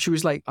the job, she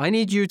was like, I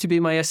need you to be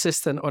my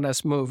assistant on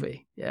this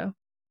movie. Yeah.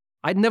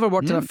 I'd never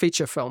worked in a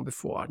feature film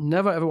before.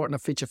 Never ever worked in a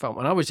feature film.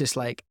 And I was just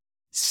like,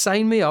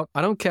 sign me up.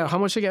 I don't care how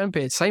much I'm getting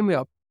paid. Sign me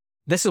up.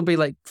 This will be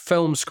like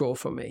film school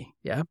for me.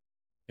 Yeah.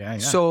 Yeah.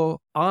 So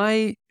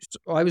I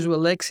was with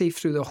Lexi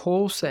through the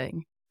whole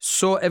thing.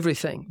 Saw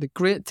everything, the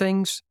great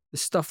things, the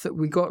stuff that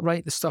we got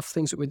right, the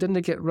things that we didn't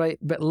get right,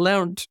 but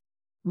learned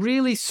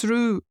really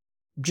through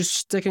just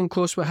sticking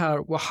close with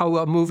her, how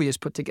a movie is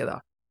put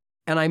together.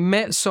 And I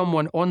met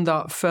someone on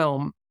that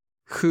film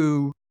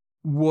who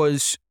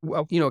was,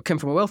 came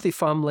from a wealthy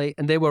family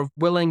and they were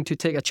willing to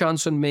take a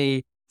chance on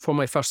me for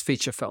my first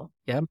feature film.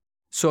 Yeah.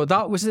 So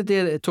that was the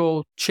day that it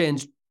all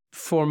changed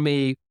for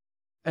me.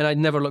 And I'd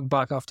never looked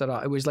back after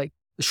that. It was like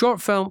the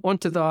short film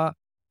onto that,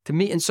 to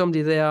meeting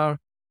somebody there,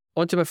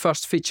 onto my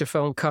first feature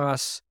film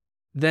cast,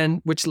 then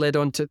which led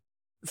on to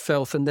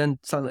Filth, and then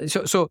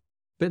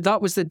but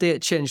that was the day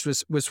it changed.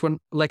 Was when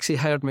Lexi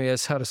hired me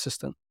as her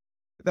assistant.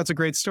 That's a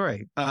great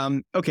story.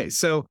 Okay,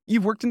 so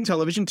you've worked in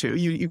television too.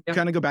 You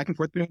kind of go back and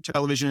forth between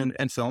television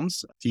and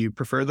films. Do you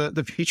prefer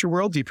the feature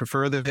world? Do you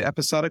prefer the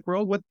episodic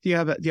world? What do you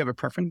have? Do you have a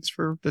preference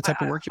for the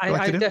type of work you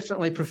like to do? I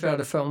definitely prefer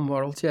the film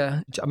world.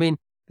 Yeah, I mean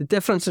the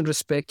difference in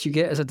respect you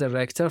get as a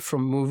director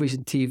from movies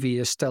and TV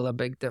is still a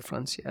big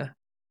difference. Yeah.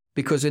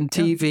 Because in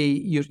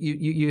TV,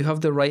 you have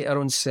the writer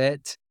on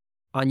set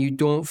and you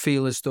don't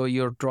feel as though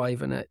you're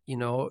driving it,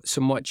 so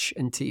much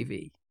in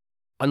TV.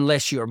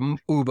 Unless you're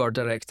uber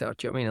director,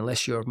 do you know what I mean?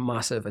 Unless you're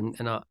massive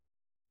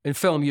in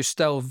film, you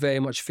still very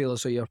much feel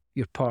as though you're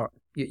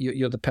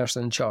the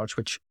person in charge,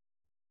 which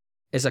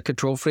is a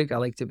control freak I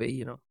like to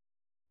be,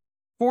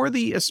 For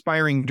the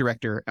aspiring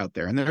director out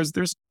there, and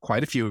there's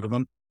quite a few of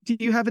them, do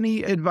you have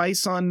any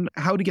advice on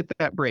how to get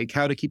that break,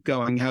 how to keep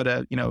going, how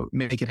to,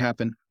 make it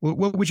happen?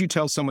 What would you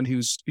tell someone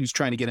who's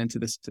trying to get into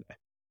this today?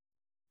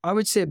 I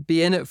would say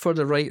be in it for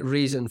the right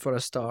reason for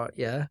a start,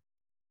 yeah.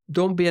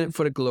 Don't be in it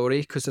for the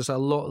glory, because there's a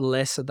lot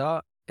less of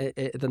that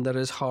than there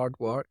is hard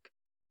work.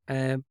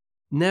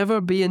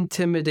 Never be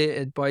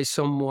intimidated by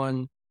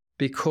someone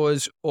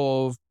because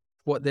of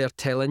what they're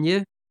telling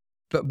you,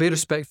 but be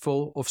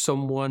respectful of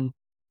someone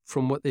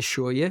from what they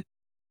show you,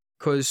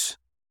 because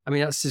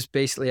that's just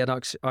basically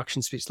an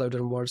action speaks louder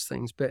than words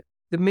things. But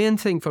the main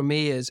thing for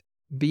me is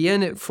be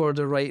in it for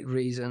the right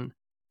reason.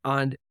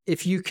 And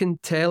if you can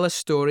tell a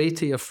story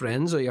to your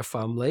friends or your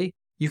family,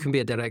 you can be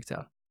a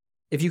director.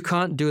 If you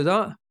can't do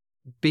that,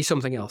 be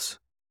something else.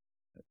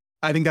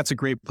 I think that's a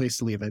great place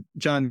to leave it.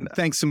 John,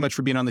 thanks so much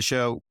for being on the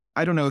show.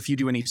 I don't know if you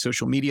do any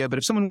social media, but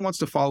if someone wants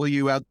to follow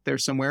you out there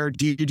somewhere,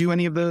 do you do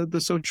any of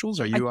the socials?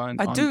 Are you on?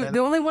 I do. The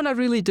only one I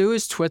really do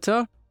is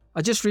Twitter.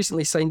 I just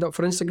recently signed up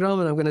for Instagram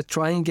and I'm going to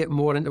try and get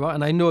more into it.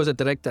 And I know as a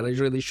director, I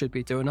really should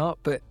be doing that,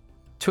 but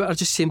Twitter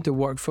just seemed to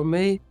work for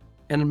me.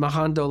 And my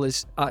handle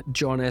is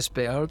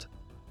 @JohnSBaird.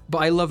 But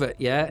I love it,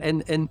 yeah.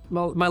 And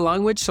my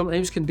language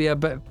sometimes can be a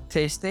bit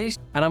tasty.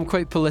 And I'm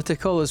quite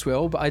political as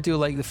well, but I do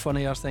like the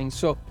funnier things.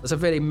 So there's a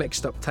very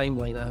mixed up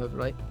timeline I have,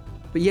 right?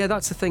 But yeah,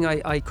 that's the thing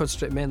I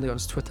concentrate mainly on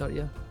is Twitter,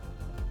 yeah.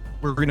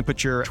 We're going to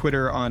put your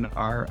Twitter on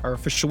our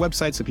official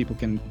website so people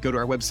can go to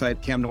our website,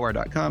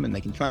 camnoir.com, and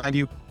they can find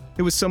you.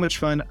 It was so much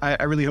fun.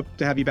 I really hope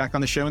to have you back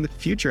on the show in the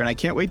future, and I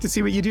can't wait to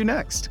see what you do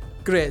next.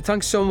 Great.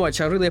 Thanks so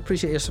much. I really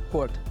appreciate your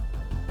support.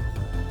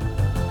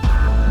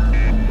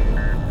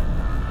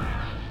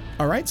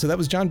 All right, so that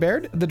was John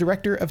Baird, the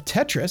director of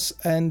Tetris.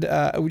 And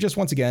we just,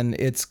 once again,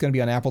 it's going to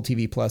be on Apple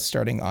TV Plus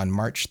starting on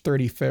March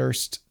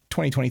 31st,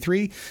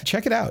 2023.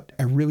 Check it out.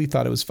 I really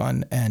thought it was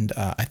fun, and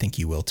I think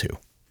you will too.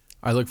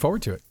 I look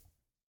forward to it.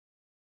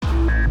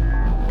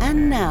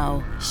 And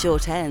now,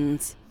 short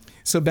ends.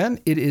 So Ben,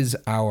 it is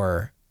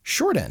our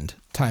short end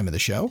time of the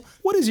show.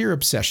 What is your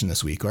obsession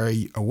this week, or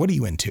what are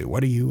you into?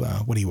 What are you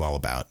all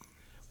about?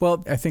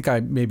 Well, I think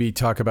I maybe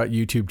talk about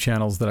YouTube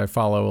channels that I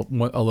follow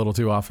a little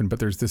too often, but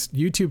there's this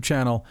YouTube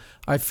channel.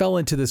 I fell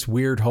into this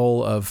weird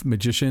hole of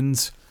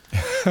magicians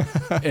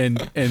and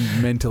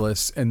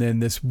mentalists. And then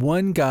this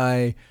one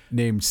guy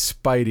named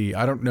Spidey,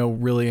 I don't know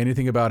really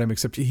anything about him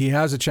except he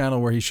has a channel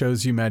where he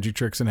shows you magic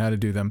tricks and how to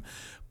do them.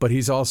 But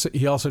he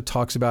also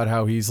talks about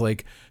how he's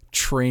like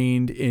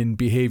trained in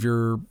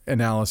behavior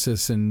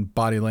analysis and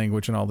body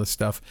language and all this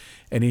stuff.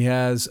 And he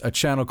has a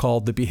channel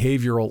called The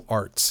Behavioral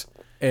Arts.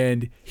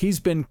 And he's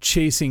been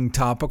chasing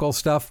topical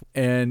stuff.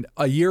 And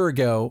a year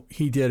ago,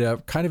 he did a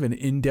kind of an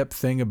in-depth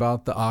thing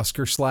about the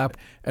Oscar slap.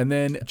 And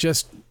then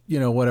just,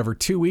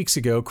 2 weeks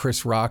ago,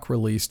 Chris Rock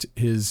released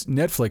his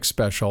Netflix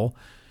special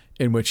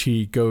in which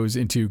he goes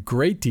into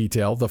great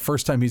detail, the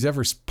first time he's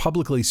ever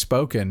publicly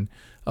spoken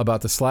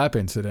about the slap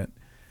incident.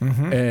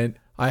 Mm-hmm. And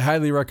I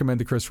highly recommend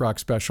the Chris Rock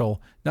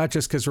special, not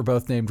just because we're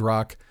both named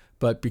Rock,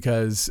 but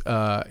because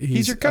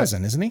he's your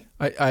cousin, isn't he?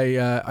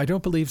 I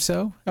don't believe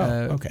so.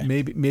 Okay.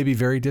 Maybe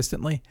very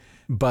distantly,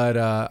 but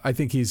I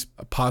think he's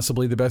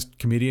possibly the best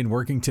comedian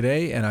working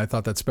today, and I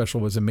thought that special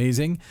was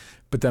amazing.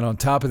 But then on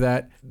top of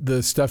that,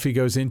 the stuff he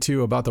goes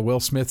into about the Will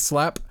Smith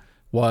slap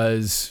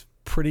was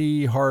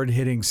pretty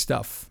hard-hitting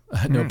stuff.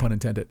 No pun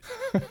intended.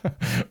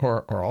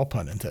 or all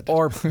pun intended.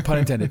 Or pun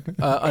intended.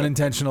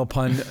 Unintentional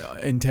pun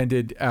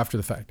intended after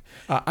the fact.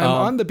 I'm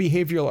on the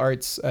Behavioral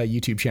Arts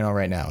YouTube channel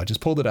right now. I just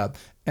pulled it up.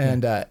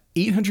 And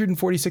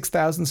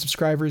 846,000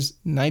 subscribers,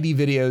 90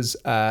 videos.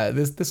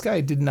 This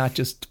guy did not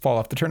just fall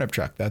off the turnip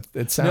truck.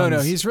 It sounds... No,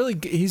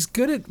 he's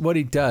good at what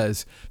he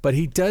does, but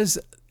he does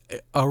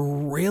a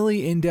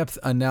really in-depth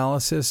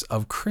analysis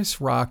of Chris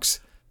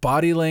Rock's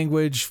body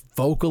language,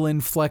 vocal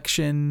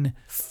inflection,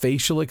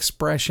 facial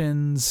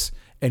expressions.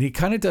 And he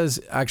kind of does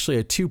actually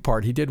a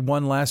two-part. He did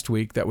one last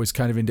week that was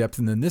kind of in-depth.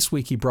 And then this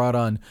week he brought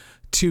on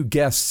two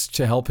guests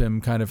to help him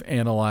kind of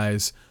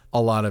analyze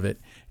a lot of it.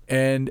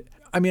 And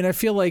I mean, I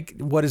feel like,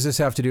 what does this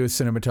have to do with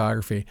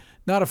cinematography?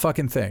 Not a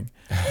fucking thing.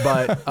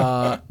 But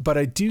but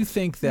I do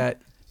think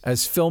that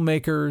as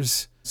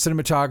filmmakers,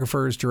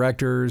 cinematographers,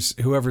 directors,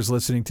 whoever's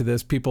listening to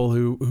this, people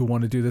who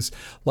want to do this,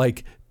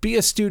 like, be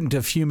a student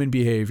of human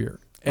behavior.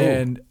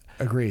 And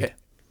agreed.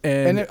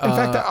 And in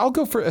fact, I'll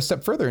go for a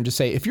step further and just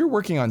say, if you're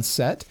working on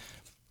set,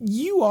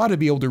 you ought to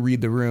be able to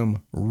read the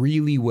room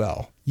really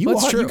well.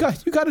 That's true.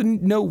 You got to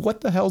know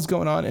what the hell's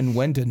going on and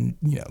when to,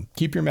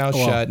 keep your mouth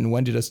shut and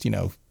when to just,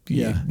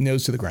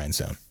 nose to the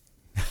grindstone.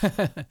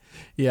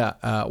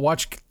 Yeah.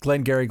 Watch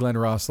Glenn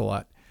Ross a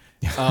lot.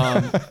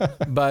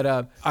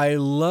 But I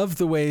love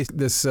the way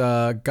this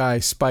guy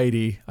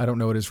Spidey, I don't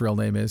know what his real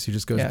name is. He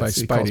just goes by Spidey.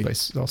 He calls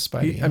by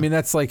Spidey. I mean,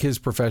 that's like his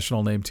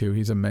professional name too.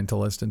 He's a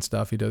mentalist and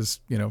stuff. He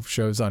does,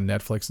 shows on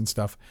Netflix and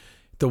stuff.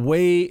 The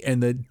way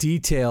and the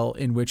detail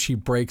in which he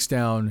breaks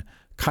down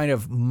kind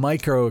of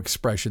micro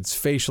expressions,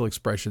 facial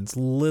expressions,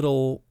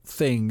 little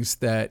things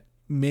that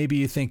maybe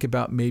you think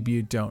about, maybe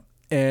you don't.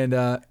 And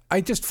I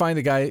just find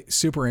the guy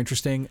super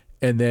interesting.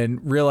 And then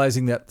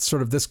realizing that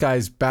sort of this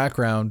guy's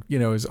background,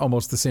 is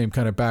almost the same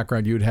kind of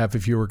background you would have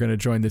if you were going to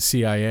join the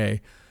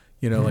CIA.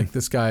 Like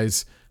this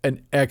guy's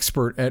an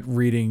expert at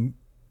reading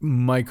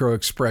micro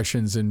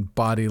expressions and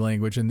body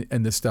language and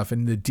this stuff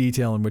and the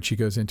detail in which he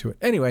goes into it.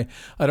 Anyway,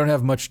 I don't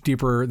have much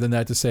deeper than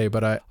that to say,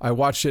 but I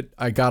watched it.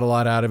 I got a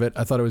lot out of it.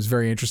 I thought it was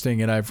very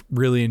interesting, and I've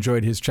really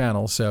enjoyed his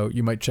channel. So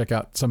you might check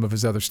out some of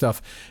his other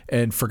stuff.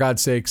 And for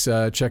God's sakes,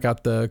 check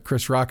out the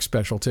Chris Rock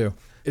special too.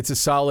 It's a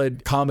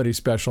solid comedy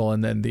special,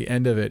 and then the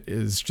end of it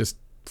is just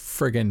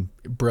friggin'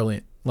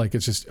 brilliant. Like,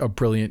 it's just a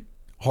brilliant,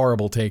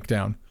 horrible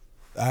takedown.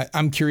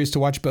 I'm curious to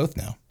watch both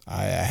now.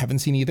 I haven't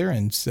seen either,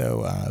 and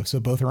so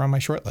both are on my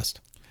short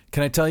list.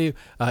 Can I tell you,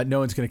 no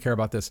one's going to care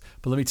about this,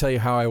 but let me tell you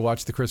how I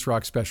watched the Chris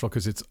Rock special,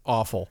 because it's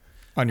awful.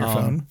 On your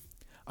phone?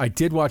 I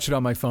did watch it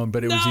on my phone,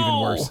 but it was even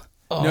worse.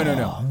 Oh,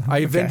 no.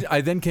 I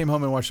then came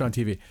home and watched it on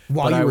TV.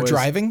 While you were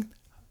driving?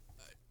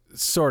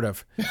 Sort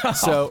of.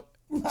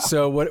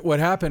 So what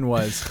happened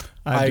was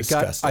I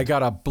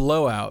got a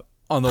blowout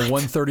on the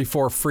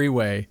 134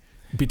 freeway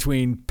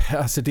between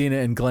Pasadena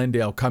and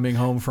Glendale coming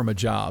home from a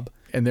job.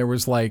 And there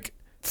was like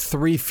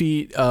 3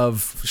 feet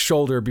of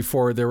shoulder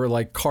before there were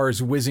like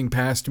cars whizzing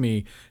past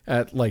me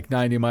at like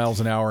 90 miles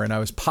an hour, and I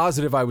was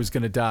positive I was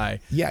going to die.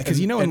 Yeah, because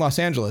in Los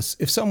Angeles,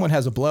 if someone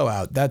has a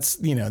blowout, that's,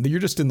 you're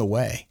just in the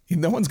way.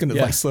 No one's going to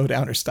like slow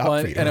down or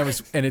stop for you.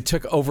 And it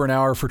took over an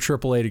hour for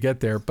AAA to get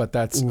there, but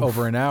that's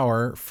over an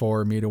hour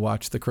for me to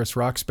watch the Chris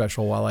Rock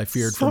special while I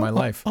feared for my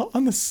life.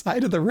 On the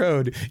side of the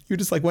road, you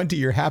just like went to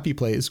your happy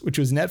place, which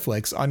was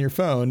Netflix, on your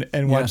phone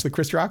and watched the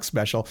Chris Rock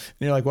special.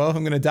 And you're like, well, if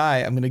I'm going to die,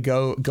 I'm going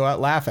to go out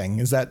laughing.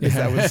 Is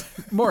that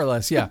more or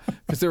less? Yeah.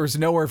 Because there was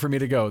nowhere for me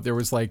to go. There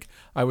was like,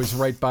 I was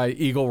right by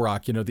Eagle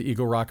Rock, the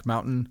Eagle Rock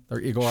Mountain or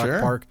Eagle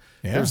Rock Park.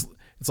 Yeah.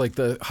 It's like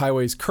the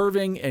highway's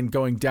curving and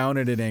going down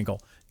at an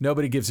angle.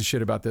 Nobody gives a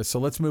shit about this. So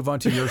let's move on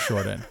to your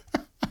short end.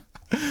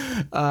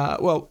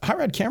 Well, Hot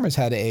Rod Cameras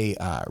had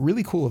a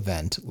really cool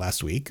event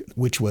last week,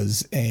 which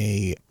was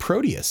a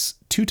Proteus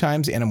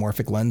 2x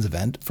anamorphic lens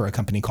event for a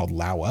company called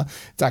Laowa.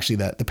 It's actually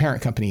the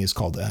parent company is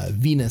called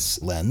Venus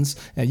Lens,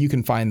 and you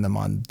can find them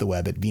on the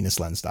web at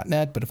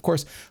venuslens.net. But of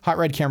course, Hot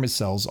Rod Cameras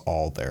sells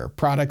all their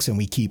products, and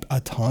we keep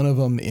a ton of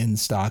them in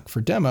stock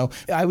for demo.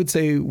 I would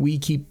say we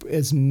keep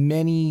as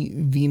many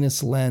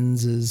Venus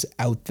lenses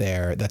out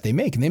there that they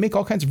make, and they make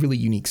all kinds of really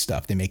unique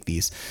stuff. They make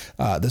this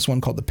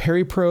one called the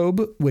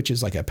Periprobe, which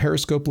is like a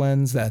periscope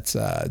lens that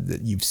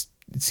you've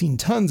seen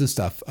tons of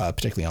stuff,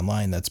 particularly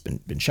online, that's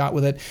been shot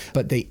with it.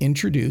 But they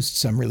introduced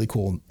some really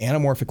cool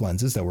anamorphic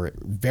lenses that were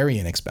very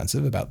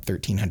inexpensive, about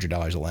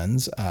 $1,300 a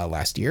lens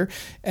last year.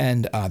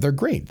 And they're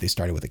great. They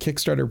started with a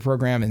Kickstarter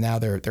program, and now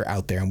they're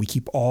out there. And we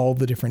keep all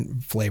the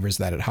different flavors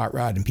of that at Hot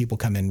Rod, and people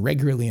come in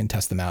regularly and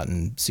test them out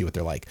and see what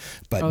they're like.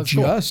 But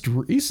just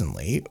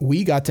recently,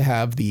 we got to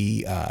have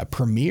the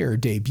premiere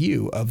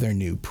debut of their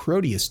new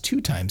Proteus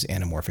 2x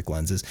anamorphic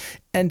lenses.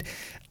 And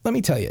let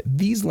me tell you,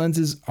 these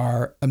lenses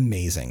are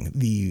amazing.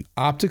 The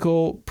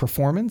optical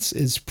performance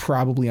is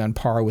probably on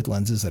par with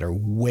lenses that are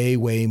way,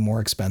 way more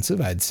expensive.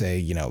 I'd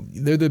say,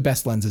 they're the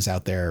best lenses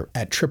out there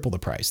at triple the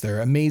price. They're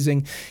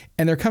amazing,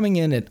 and they're coming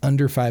in at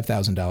under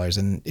 $5,000.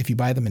 And if you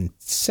buy them in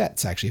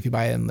sets, actually, if you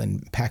buy them in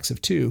packs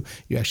of 2,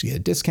 you actually get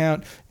a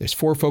discount. There's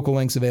 4 focal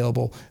lengths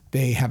available.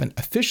 They haven't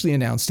officially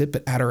announced it,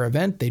 but at our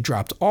event, they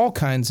dropped all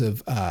kinds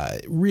of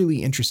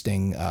really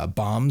interesting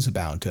bombs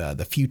about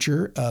the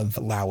future of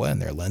Laowa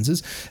and their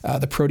lenses.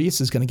 The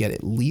Proteus is going to get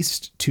at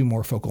least 2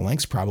 more focal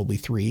lengths, probably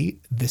 3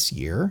 this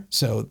year.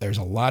 So there's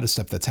a lot of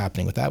stuff that's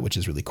happening with that, which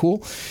is really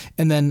cool.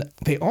 And then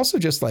they also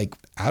just like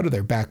out of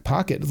their back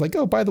pocket, it's like,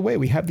 oh, by the way,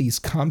 we have these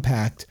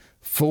compact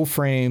full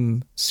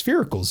frame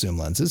spherical zoom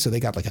lenses. So they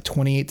got like a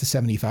 28 to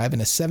 75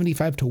 and a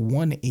 75 to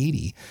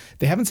 180.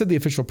 They haven't said the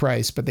official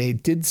price, but they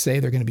did say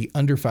they're going to be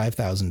under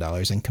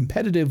 $5,000 and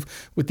competitive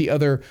with the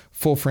other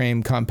full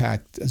frame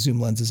compact zoom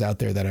lenses out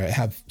there that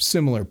have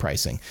similar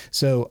pricing.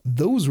 So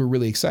those were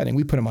really exciting.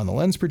 We put them on the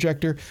lens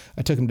projector.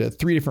 I took them to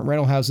 3 different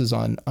rental houses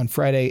on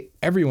Friday.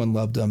 Everyone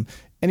loved them.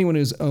 Anyone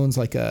who owns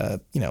like a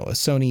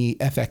Sony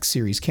FX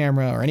series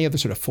camera or any other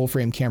sort of full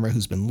frame camera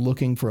who's been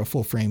looking for a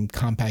full frame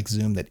compact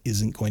zoom that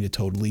isn't going to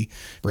totally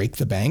break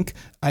the bank,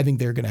 I think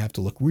they're going to have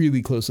to look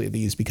really closely at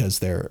these because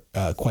they're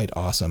quite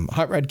awesome.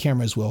 Hot Rod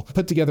Cameras will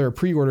put together a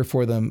pre-order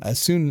for them as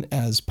soon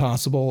as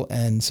possible.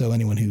 And so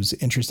anyone who's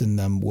interested in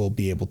them will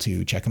be able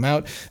to check them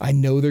out. I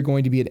know they're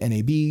going to be at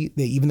NAB.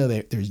 Even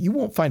though you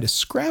won't find a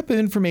scrap of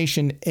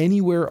information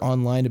anywhere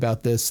online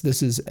about this.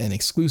 This is an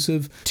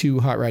exclusive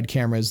to Hot Rod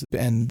Cameras,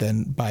 and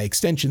then by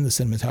extension, the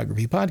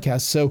Cinematography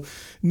Podcast. So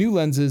new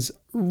lenses,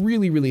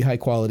 really, really high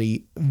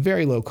quality,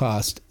 very low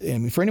cost.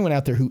 And for anyone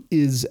out there who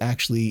is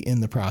actually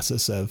in the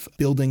process of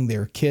building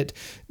their kit,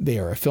 they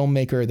are a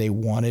filmmaker, they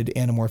wanted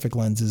anamorphic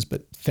lenses,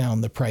 but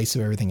found the price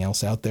of everything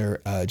else out there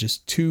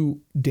just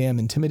too damn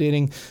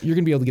intimidating. You're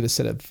going to be able to get a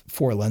set of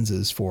 4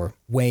 lenses for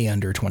way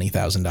under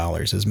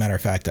 $20,000. As a matter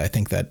of fact, I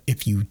think that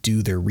if you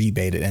do their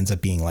rebate, it ends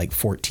up being like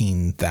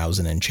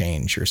 $14,000 and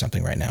change or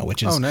something right now,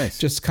 which is nice.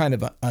 Just kind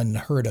of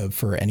unheard of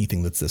for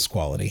anything that's this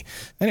quality.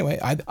 Anyway,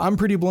 I'm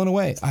pretty blown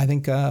away. I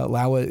think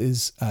Laowa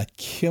is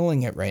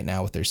killing it right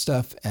now with their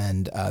stuff,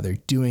 and they're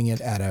doing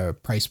it at a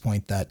price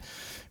point that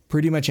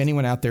pretty much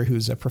anyone out there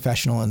who's a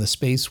professional in the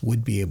space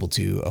would be able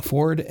to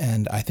afford.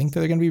 And I think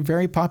they're going to be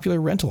very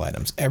popular rental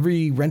items.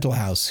 Every rental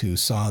house who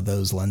saw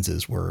those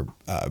lenses were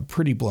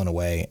pretty blown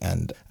away.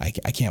 And I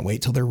can't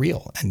wait till they're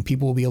real. And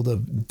people will be able to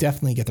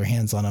definitely get their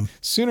hands on them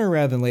sooner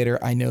rather than later.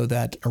 I know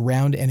that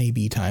around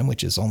NAB time,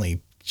 which is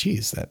only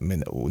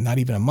not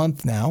even a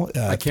month now.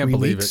 I can't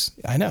believe it.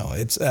 I know.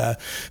 It's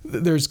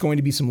there's going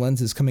to be some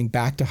lenses coming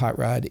back to Hot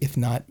Rod, if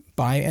not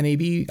by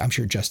NAB, I'm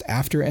sure just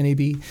after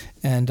NAB.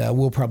 And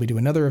we'll probably do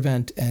another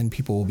event, and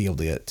people will be able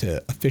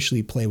to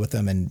officially play with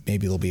them. And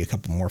maybe there'll be a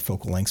couple more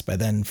focal lengths by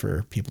then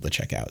for people to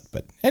check out.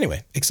 But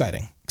anyway,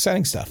 exciting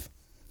stuff.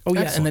 Oh,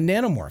 yeah. Excellent. And the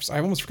nanomorphs. I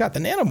almost forgot the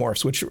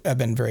nanomorphs, which have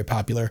been very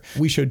popular.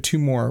 We showed 2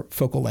 more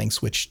focal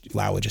lengths, which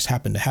Laowa just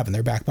happened to have in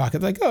their back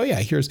pocket. Like, oh, yeah,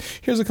 here's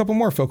a couple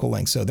more focal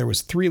lengths. So there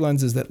was 3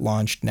 lenses that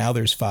launched. Now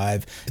there's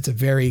 5. It's a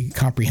very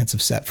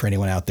comprehensive set for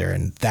anyone out there,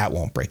 and that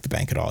won't break the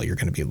bank at all. You're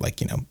going to be like,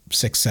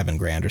 $6-7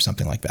 grand or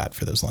something like that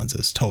for those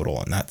lenses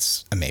total. And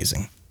that's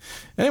amazing.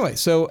 Anyway,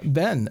 so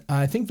Ben,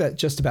 I think that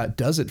just about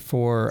does it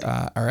for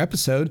our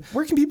episode.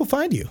 Where can people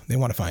find you? They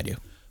want to find you.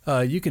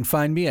 You can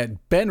find me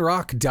at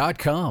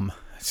benrock.com.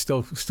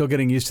 Still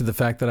getting used to the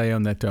fact that I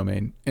own that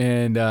domain.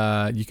 And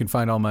you can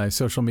find all my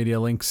social media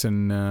links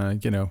and,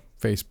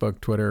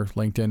 Facebook, Twitter,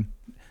 LinkedIn.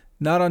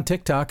 Not on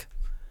TikTok.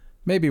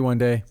 Maybe one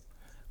day.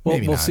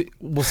 We'll see.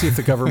 We'll see if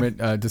the government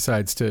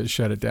decides to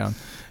shut it down.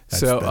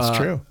 That's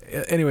true.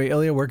 Anyway,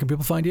 Ilya, where can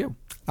people find you?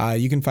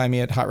 You can find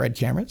me at Hot Red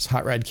Cameras,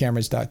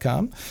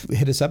 hotredcameras.com.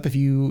 Hit us up if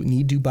you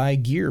need to buy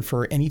gear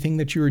for anything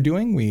that you are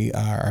doing. We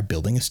are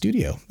building a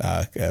studio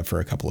for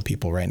a couple of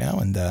people right now,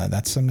 and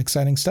that's some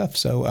exciting stuff.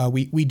 So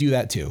we do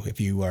that too.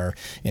 If you are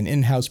an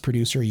in-house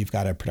producer, you've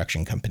got a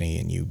production company,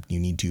 and you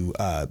need to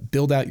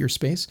build out your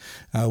space,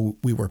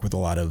 we work with a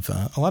lot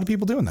of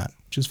people doing that,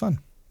 which is fun.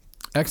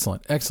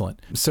 Excellent.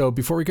 So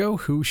before we go,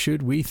 who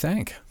should we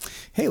thank?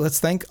 Hey,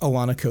 let's thank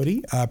Alana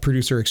Cody,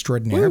 producer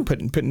extraordinaire,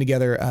 putting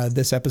together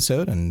this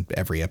episode and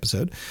every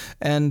episode.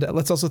 And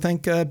let's also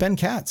thank Ben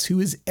Katz, who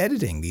is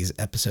editing these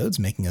episodes,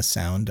 making us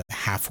sound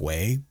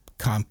halfway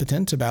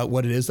competent about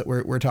what it is that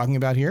we're talking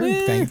about here.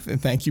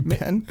 Thank you,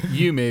 Ben.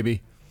 You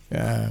maybe.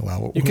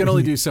 Well, you can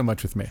only do so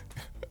much with me.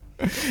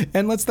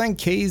 And let's thank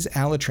Kays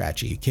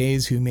Alatrachi.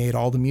 Kays, who made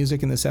all the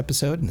music in this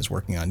episode and is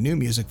working on new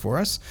music for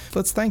us.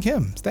 Let's thank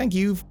him. Thank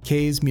you,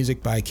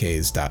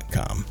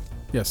 kaysmusicbykays.com.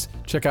 Yes,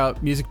 check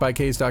out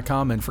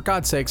musicbykays.com, and for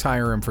God's sakes,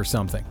 hire him for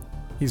something.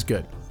 He's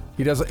good.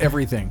 He does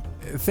everything.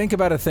 Think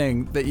about a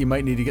thing that you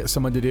might need to get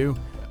someone to do.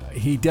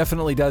 He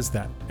definitely does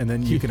that, and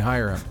then you can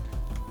hire him.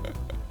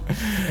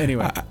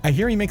 Anyway. I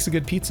hear he makes a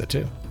good pizza,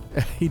 too.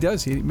 He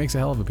does. He makes a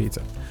hell of a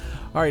pizza.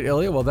 All right,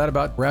 Ilya, well, that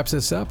about wraps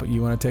us up.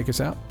 You want to take us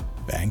out?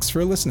 Thanks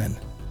for listening.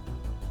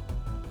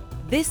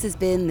 This has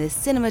been the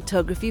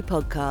Cinematography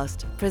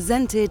Podcast,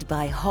 presented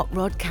by Hot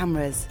Rod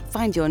Cameras.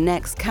 Find your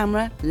next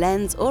camera,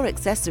 lens, or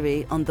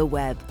accessory on the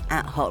web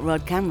at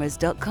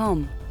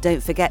hotrodcameras.com.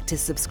 Don't forget to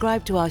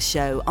subscribe to our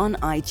show on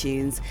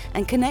iTunes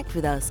and connect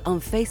with us on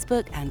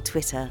Facebook and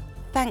Twitter.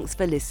 Thanks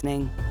for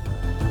listening.